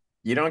do?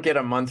 You don't get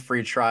a month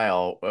free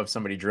trial of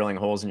somebody drilling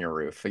holes in your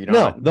roof.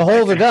 No, the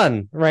holes are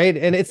done, right?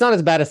 And it's not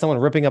as bad as someone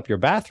ripping up your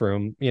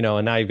bathroom,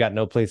 and now you've got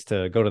no place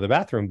to go to the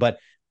bathroom, but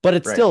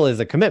it still is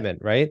a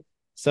commitment, right?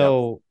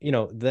 So,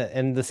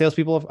 the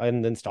salespeople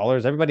and the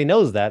installers, everybody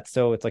knows that.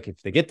 So it's like,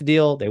 if they get the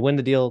deal, they win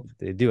the deal,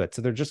 they do it.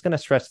 So they're just going to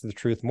stretch the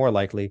truth more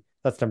likely.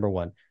 That's number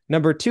 1.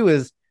 Number 2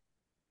 is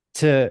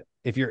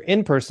if you're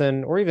in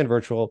person or even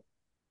virtual,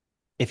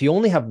 if you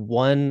only have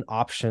one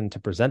option to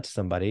present to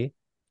somebody,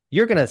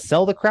 you're going to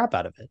sell the crap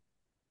out of it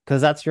because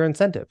that's your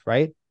incentive,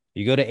 right?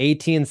 You go to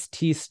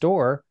AT&T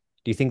store.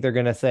 Do you think they're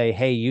going to say,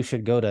 hey, you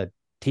should go to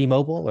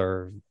T-Mobile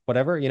or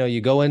whatever?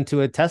 You go into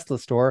a Tesla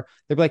store.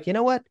 They're like, you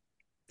know what?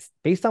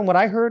 Based on what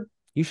I heard,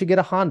 you should get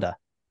a Honda.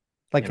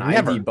 Like an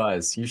never. ID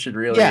Buzz. You should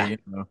really,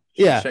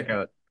 check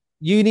out.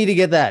 You need to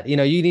get that. You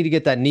need to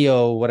get that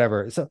Neo,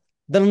 whatever. So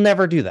they'll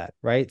never do that,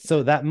 right?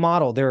 So that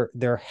model,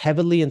 they're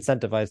heavily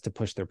incentivized to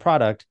push their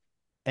product,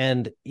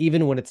 and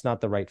even when it's not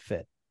the right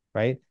fit,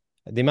 right?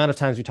 The amount of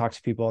times we talk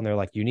to people and they're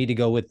like, you need to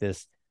go with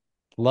this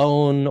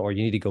loan, or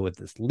you need to go with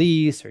this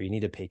lease, or you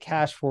need to pay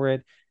cash for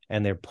it,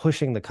 and they're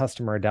pushing the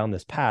customer down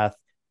this path.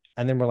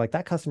 And then we're like,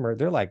 that customer,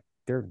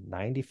 they're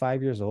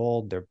 95 years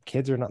old. Their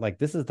kids are not, like,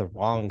 this is the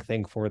wrong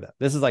thing for them.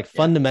 This is like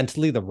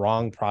fundamentally the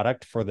wrong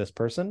product for this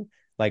person.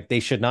 Like, they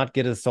should not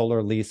get a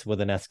solar lease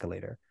with an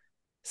escalator.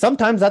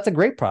 Sometimes that's a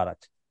great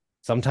product.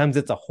 Sometimes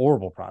it's a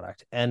horrible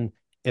product. And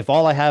if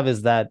all I have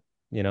is that,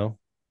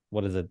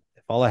 what is it?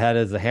 If all I had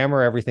is a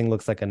hammer, everything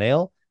looks like a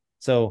nail.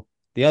 So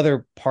the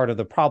other part of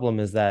the problem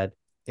is that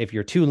if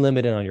you're too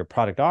limited on your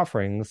product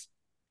offerings,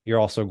 you're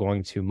also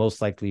going to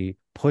most likely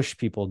push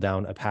people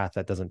down a path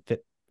that doesn't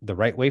fit the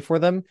right way for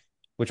them,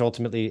 which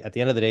ultimately, at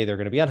the end of the day, they're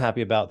going to be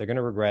unhappy about, they're going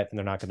to regret, and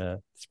they're not going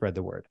to spread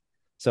the word.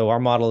 So our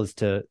model is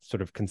to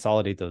sort of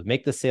consolidate those,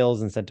 make the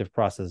sales incentive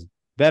process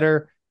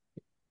better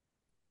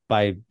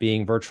by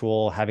being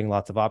virtual, having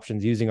lots of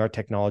options, using our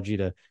technology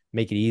to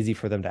make it easy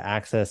for them to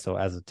access. So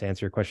to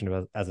answer your question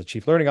about as a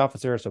chief learning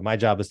officer, so my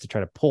job is to try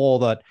to pull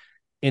that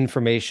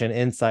information,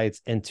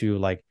 insights into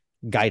like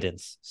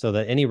guidance, so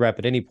that any rep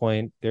at any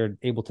point, they're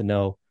able to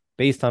know,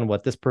 based on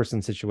what this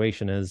person's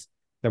situation is,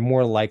 they're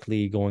more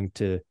likely going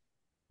to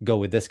go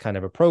with this kind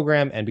of a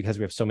program. And because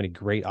we have so many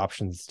great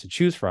options to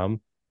choose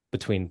from,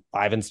 between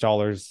 5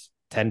 installers,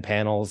 10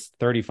 panels,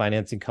 30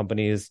 financing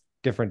companies,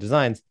 different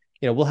designs,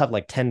 we'll have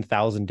like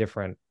 10,000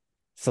 different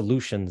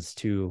solutions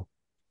to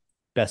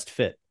best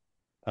fit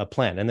a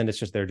plan. And then it's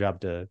just their job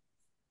to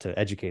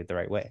educate it the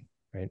right way.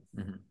 Right.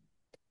 Mm-hmm.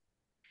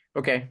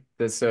 Okay.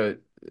 This,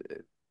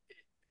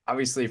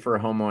 obviously for a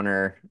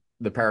homeowner,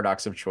 the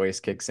paradox of choice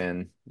kicks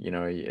in,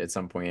 at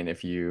some point.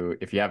 If you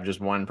have just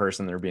one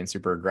person that are being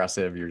super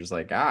aggressive, you're just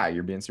like,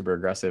 you're being super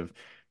aggressive.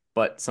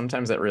 But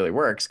sometimes that really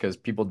works because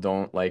people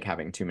don't like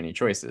having too many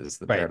choices.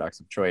 The paradox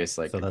of choice,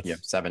 like, so if you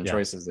have 7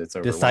 choices, it's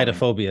overwhelming.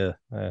 Decidophobia.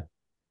 Right?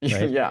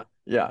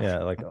 Yeah.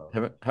 Like,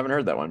 haven't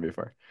heard that one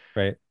before.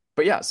 Right.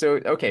 But yeah, so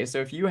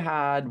if you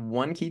had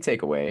one key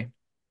takeaway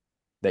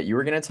that you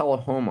were going to tell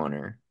a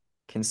homeowner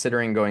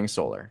considering going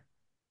solar,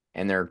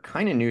 and they're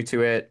kind of new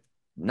to it,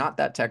 not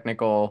that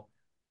technical,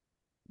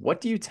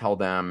 what do you tell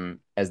them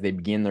as they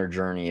begin their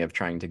journey of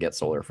trying to get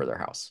solar for their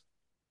house?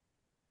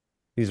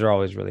 These are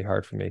always really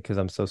hard for me because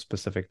I'm so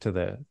specific to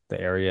the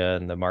area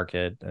and the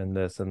market and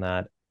this and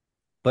that.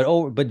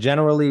 But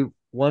generally,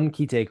 one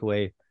key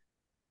takeaway,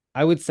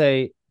 I would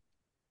say,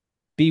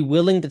 be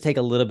willing to take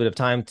a little bit of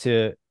time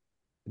to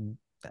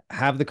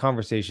have the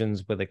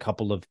conversations with a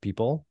couple of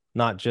people,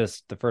 not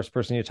just the first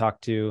person you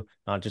talk to,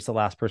 not just the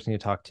last person you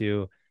talk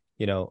to.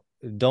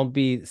 Don't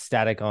be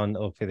static on,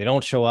 okay, they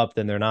don't show up,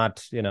 then they're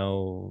not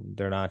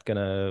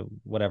gonna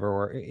whatever.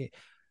 Or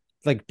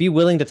like, be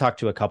willing to talk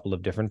to a couple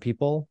of different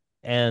people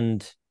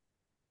and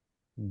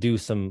do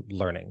some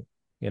learning.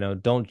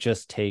 Don't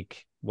just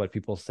take what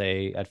people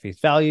say at face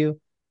value.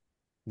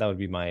 That would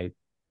be my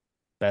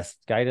best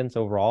guidance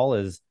overall,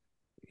 is,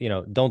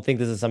 don't think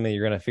this is something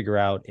you're going to figure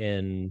out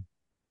in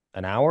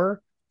an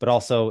hour, but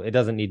also it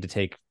doesn't need to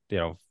take,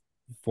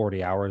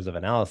 40 hours of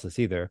analysis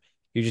either.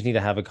 You just need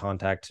to have a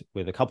contact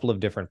with a couple of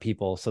different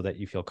people so that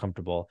you feel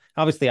comfortable.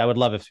 Obviously, I would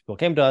love if people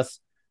came to us,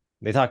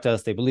 they talk to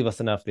us, they believe us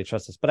enough, they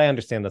trust us, but I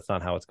understand that's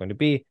not how it's going to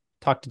be.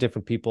 Talk to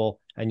different people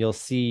and you'll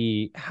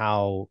see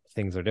how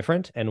things are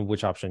different and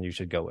which option you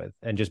should go with,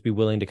 and just be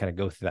willing to kind of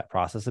go through that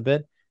process a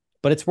bit.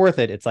 But it's worth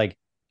it. It's like,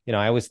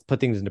 I always put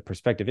things into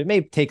perspective. It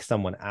may take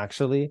someone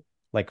actually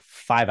like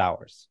 5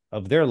 hours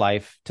of their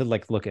life to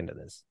like look into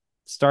this,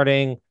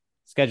 starting,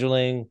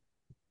 scheduling,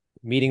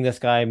 meeting this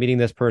guy, meeting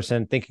this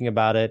person, thinking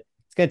about it.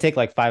 It's going to take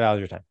like 5 hours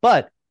of your time,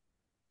 but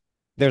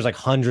there's like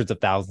hundreds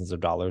of thousands of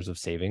dollars of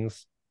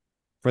savings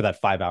for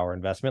that 5-hour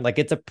investment. Like,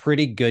 it's a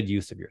pretty good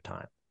use of your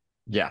time.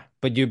 Yeah.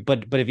 But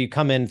if you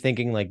come in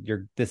thinking like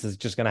this is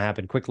just going to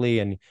happen quickly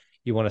and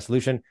you want a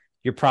solution,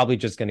 you're probably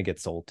just going to get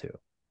sold to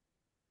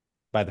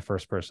by the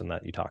first person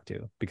that you talk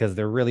to, because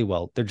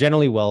they're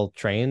generally well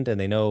trained and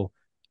they know,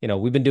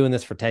 we've been doing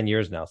this for 10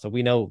 years now. So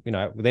we know,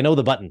 they know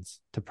the buttons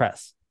to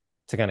press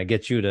to kind of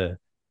get you to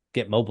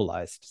get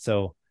mobilized.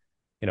 So,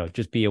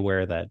 just be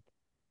aware that,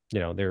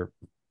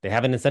 they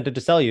have an incentive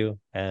to sell you,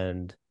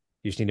 and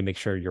you just need to make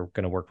sure you're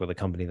going to work with a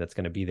company that's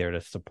going to be there to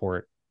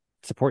support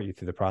you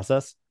through the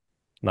process,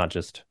 not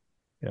just,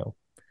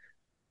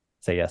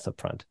 say yes up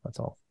front. That's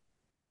all.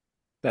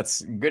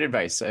 That's good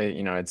advice.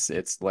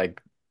 It's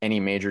like any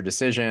major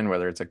decision,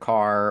 whether it's a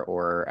car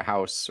or a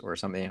house or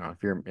something,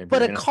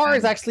 but a car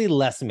is actually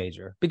less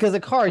major, because a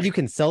car, you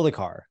can sell the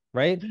car,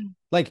 right?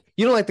 Like,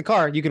 you don't like the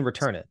car, you can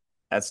return it.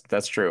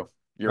 That's true.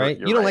 You're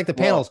you don't like the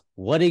panels.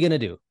 What are you going to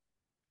do?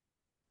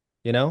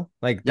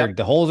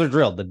 The holes are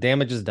drilled, the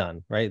damage is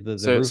done, right?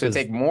 So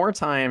take more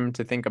time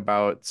to think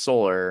about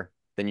solar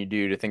than you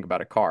do to think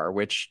about a car,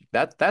 which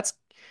that's,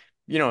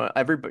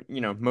 everybody,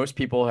 most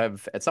people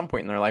have at some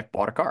point in their life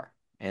bought a car.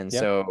 And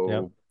this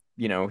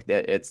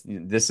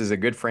is a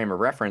good frame of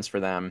reference for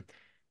them.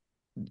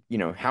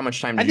 How much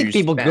time do you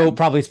spend? I think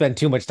probably spend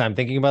too much time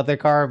thinking about their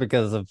car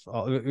because of,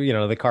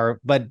 the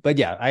car. But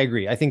yeah, I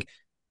agree. I think,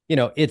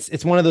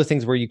 it's one of those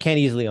things where you can't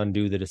easily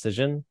undo the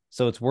decision.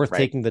 So it's worth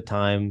taking the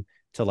time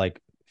to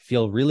like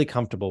feel really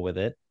comfortable with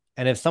it.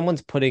 And if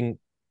someone's putting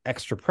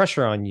extra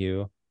pressure on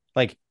you,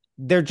 like,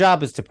 their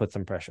job is to put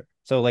some pressure.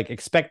 So like,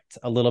 expect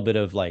a little bit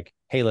of like,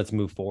 hey, let's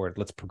move forward.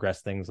 Let's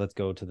progress things. Let's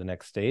go to the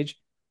next stage.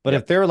 But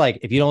if they're like,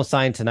 if you don't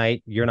sign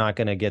tonight, you're not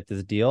going to get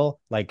this deal,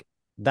 like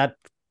that,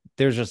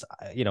 there's just,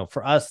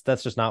 for us,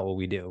 that's just not what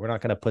we do. We're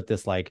not going to put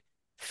this like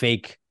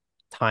fake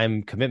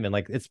time commitment.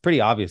 Like, it's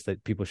pretty obvious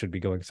that people should be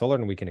going solar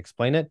and we can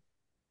explain it,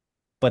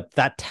 but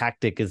that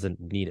tactic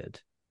isn't needed.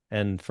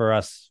 And for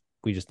us,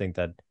 we just think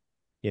that,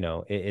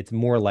 it's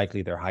more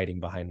likely they're hiding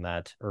behind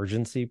that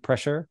urgency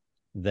pressure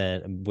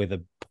than with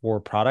a poor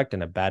product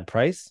and a bad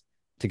price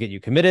to get you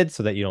committed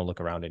so that you don't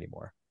look around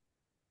anymore.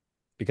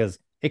 Because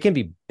it can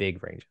be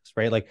big ranges,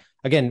 right? Like,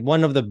 again,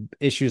 one of the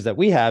issues that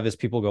we have is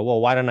people go,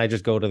 well, why don't I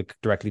just go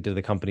directly to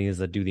the companies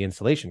that do the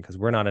installation? Because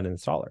we're not an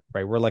installer,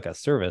 right? We're like a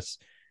service.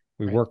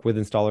 We work with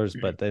installers,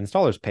 but the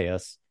installers pay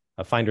us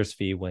a finder's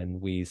fee when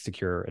we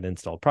secure an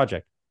installed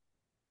project.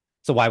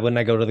 So why wouldn't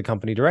I go to the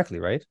company directly,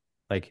 right?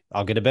 Like,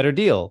 I'll get a better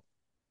deal.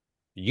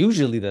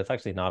 Usually that's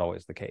actually not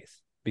always the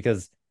case,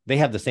 because they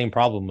have the same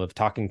problem of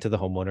talking to the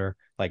homeowner.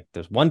 Like,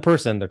 there's one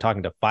person, they're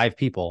talking to 5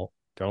 people.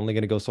 They're only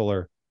going to go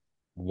solar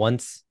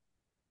once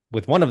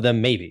with one of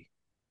them, maybe,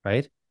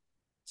 right?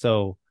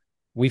 So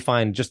we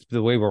find just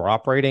the way we're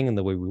operating and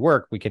the way we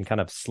work, we can kind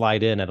of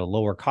slide in at a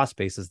lower cost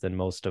basis than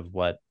most of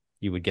what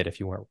you would get if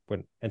you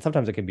weren't. And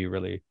sometimes it can be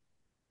really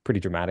pretty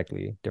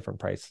dramatically different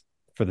price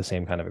for the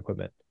same kind of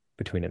equipment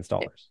between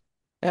installers.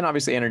 And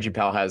obviously Energy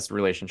Pal has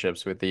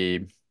relationships with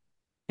the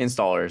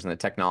installers and the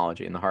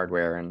technology and the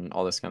hardware and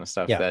all this kind of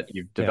stuff that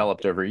you've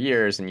developed over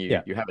years, and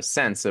you have a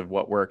sense of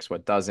what works,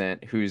 what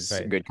doesn't, who's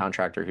a good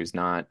contractor, who's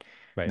not,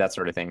 that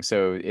sort of thing.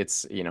 So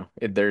it's,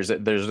 there's a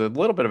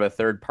little bit of a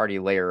third party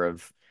layer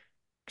of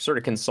sort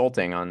of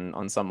consulting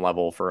on some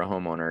level for a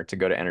homeowner to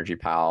go to Energy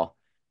Pal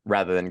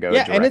rather than go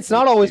and it's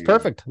not always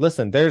perfect.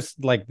 Listen, there's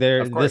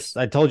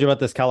I told you about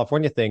this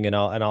California thing, and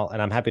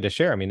I'm happy to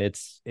share. I mean,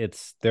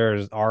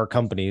 there's our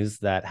companies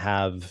that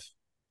have,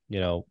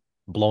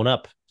 blown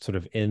up sort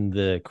of in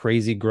the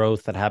crazy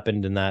growth that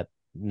happened in that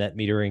net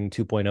metering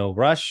 2.0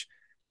 rush.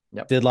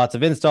 Did lots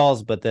of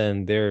installs, but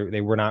then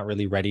they were not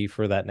really ready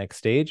for that next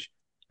stage.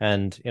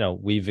 And,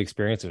 we've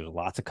experienced, there's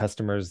lots of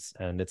customers,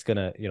 and it's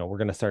gonna, we're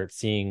gonna start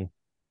seeing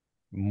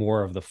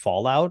more of the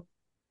fallout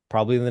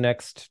probably in the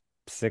next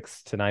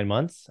 6 to 9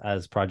 months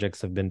as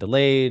projects have been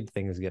delayed,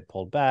 things get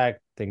pulled back,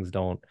 things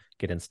don't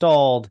get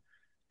installed,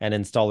 and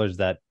installers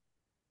that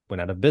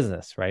went out of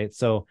business, right?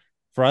 So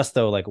for us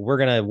though, like, we're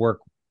gonna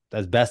work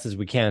as best as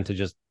we can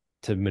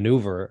to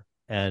maneuver,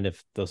 and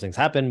if those things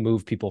happen,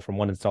 move people from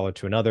one installer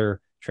to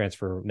another,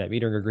 transfer net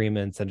metering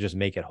agreements, and just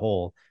make it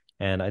whole.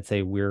 And I'd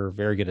say we're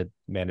very good at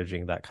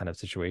managing that kind of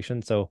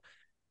situation. So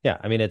yeah,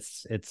 I mean,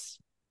 it's a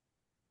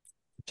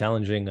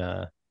challenging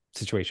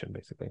situation,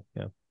 basically.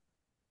 Yeah.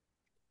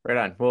 Right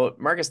on. Well,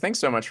 Marcus, thanks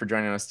so much for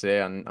joining us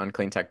today on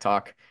Clean Tech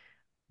Talk.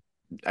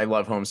 I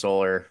love home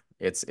solar.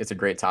 It's a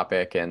great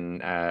topic,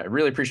 and I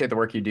really appreciate the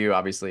work you do.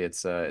 Obviously,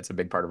 it's a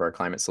big part of our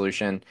climate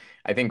solution.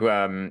 I think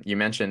you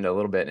mentioned a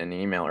little bit in an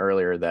email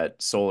earlier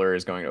that solar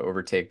is going to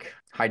overtake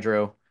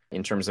hydro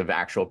in terms of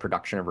actual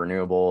production of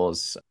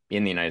renewables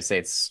in the United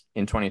States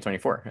in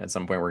 2024. At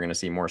some point, we're going to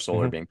see more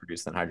solar being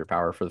produced than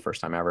hydropower for the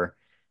first time ever,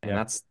 and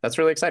that's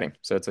really exciting.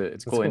 So it's a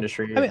cool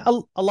industry. I mean,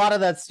 a lot of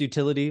that's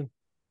utility,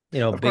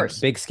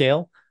 big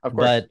scale. Of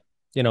course.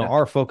 But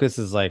our focus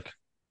is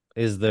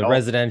the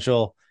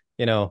residential.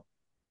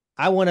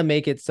 I want to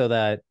make it so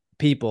that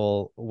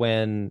people,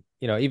 when,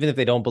 even if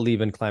they don't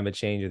believe in climate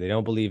change or they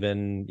don't believe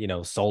in,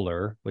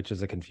 solar, which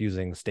is a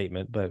confusing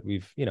statement, but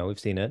we've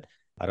seen it.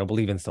 I don't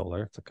believe in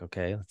solar. It's like,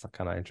 okay, that's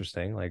kind of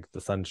interesting. Like the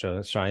sun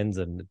shines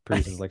and it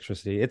produces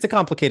electricity. It's a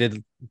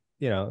complicated,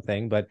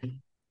 thing, but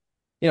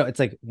it's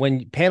like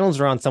when panels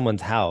are on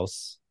someone's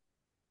house,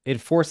 it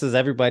forces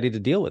everybody to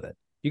deal with it.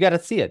 You got to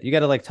see it. You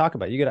got to talk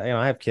about it. You got to,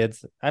 I have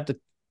kids.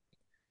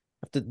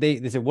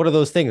 They say, what are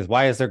those things?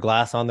 Why is there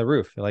glass on the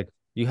roof? You're like,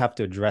 you have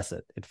to address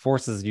it. It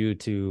forces you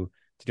to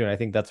do it. I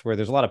think that's where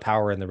there's a lot of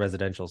power in the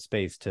residential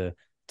space to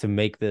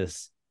make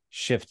this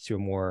shift to a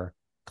more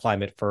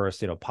climate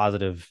first,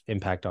 positive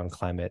impact on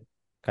climate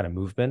kind of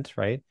movement,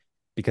 right?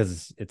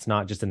 Because it's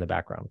not just in the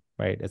background,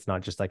 right? It's not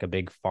just like a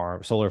big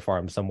solar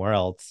farm somewhere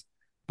else,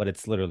 but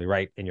it's literally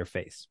right in your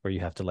face where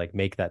you have to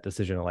make that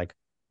decision of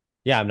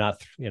I'm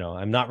not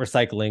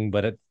recycling,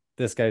 but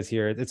this guy's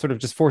here. It sort of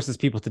just forces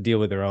people to deal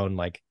with their own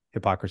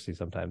hypocrisy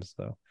sometimes.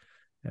 So,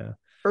 yeah.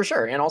 For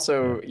sure. And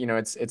also,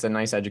 it's a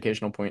nice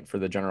educational point for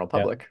the general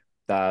public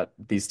that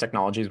these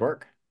technologies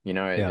work.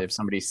 If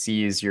somebody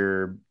sees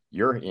your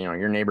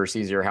neighbor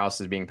sees your house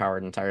as being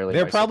powered entirely,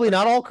 they're probably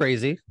not all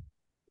crazy.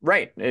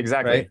 Right.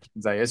 Exactly. Right?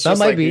 It's Some just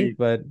might be,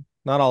 but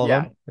not all of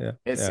them. Yeah.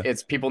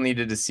 It's people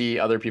needed to see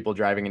other people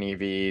driving an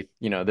EV.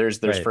 There's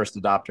first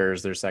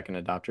adopters, there's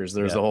second adopters,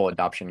 there's a whole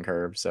adoption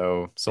curve.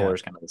 So solar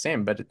is kind of the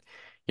same, but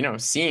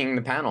seeing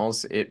the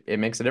panels, it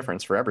makes a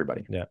difference for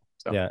everybody. Yeah.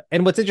 So, yeah.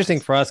 And what's interesting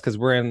for us, because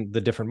we're in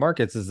the different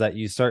markets, is that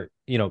you start,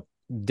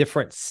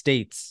 different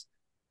states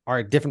are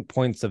at different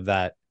points of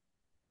that,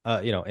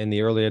 in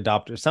the early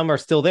adopters. Some are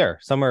still there.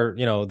 Some are,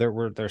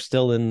 they're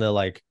still in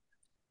the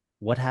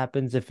what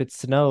happens if it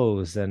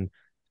snows and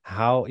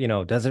how,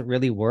 does it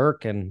really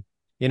work? And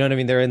you know what I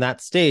mean? They're in that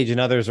stage, and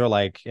others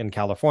are in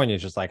California,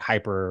 just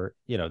hyper,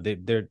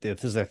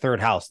 this is their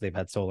third house. They've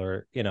had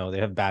solar, they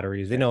have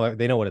batteries, they know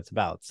what it's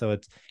about. So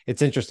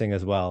it's interesting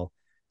as well,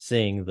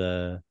 seeing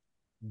the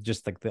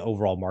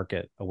overall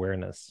market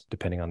awareness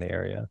depending on the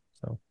area.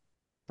 So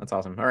that's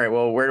awesome. All right.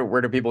 Well,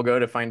 where do people go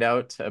to find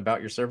out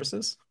about your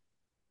services?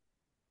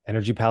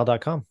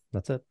 energypal.com.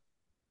 That's it.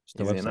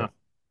 Easy enough.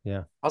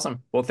 Yeah.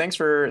 Awesome. Well, thanks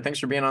for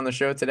being on the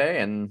show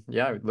today. And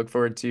we look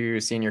forward to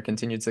seeing your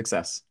continued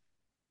success.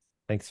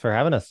 Thanks for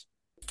having us.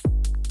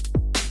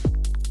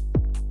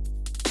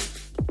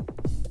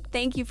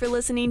 Thank you for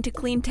listening to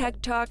Clean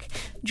Tech Talk.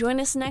 Join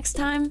us next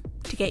time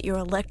to get your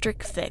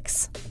electric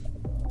fix.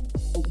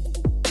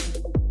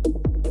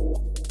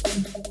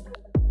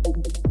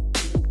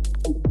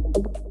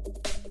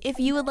 If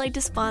you would like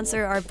to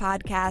sponsor our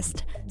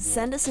podcast,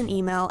 send us an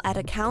email at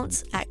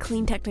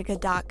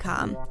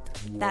accounts@cleantechnica.com.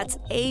 That's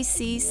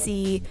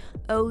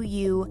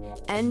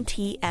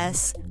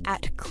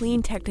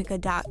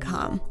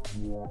ACCOUNTS@cleantechnica.com.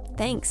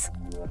 Thanks.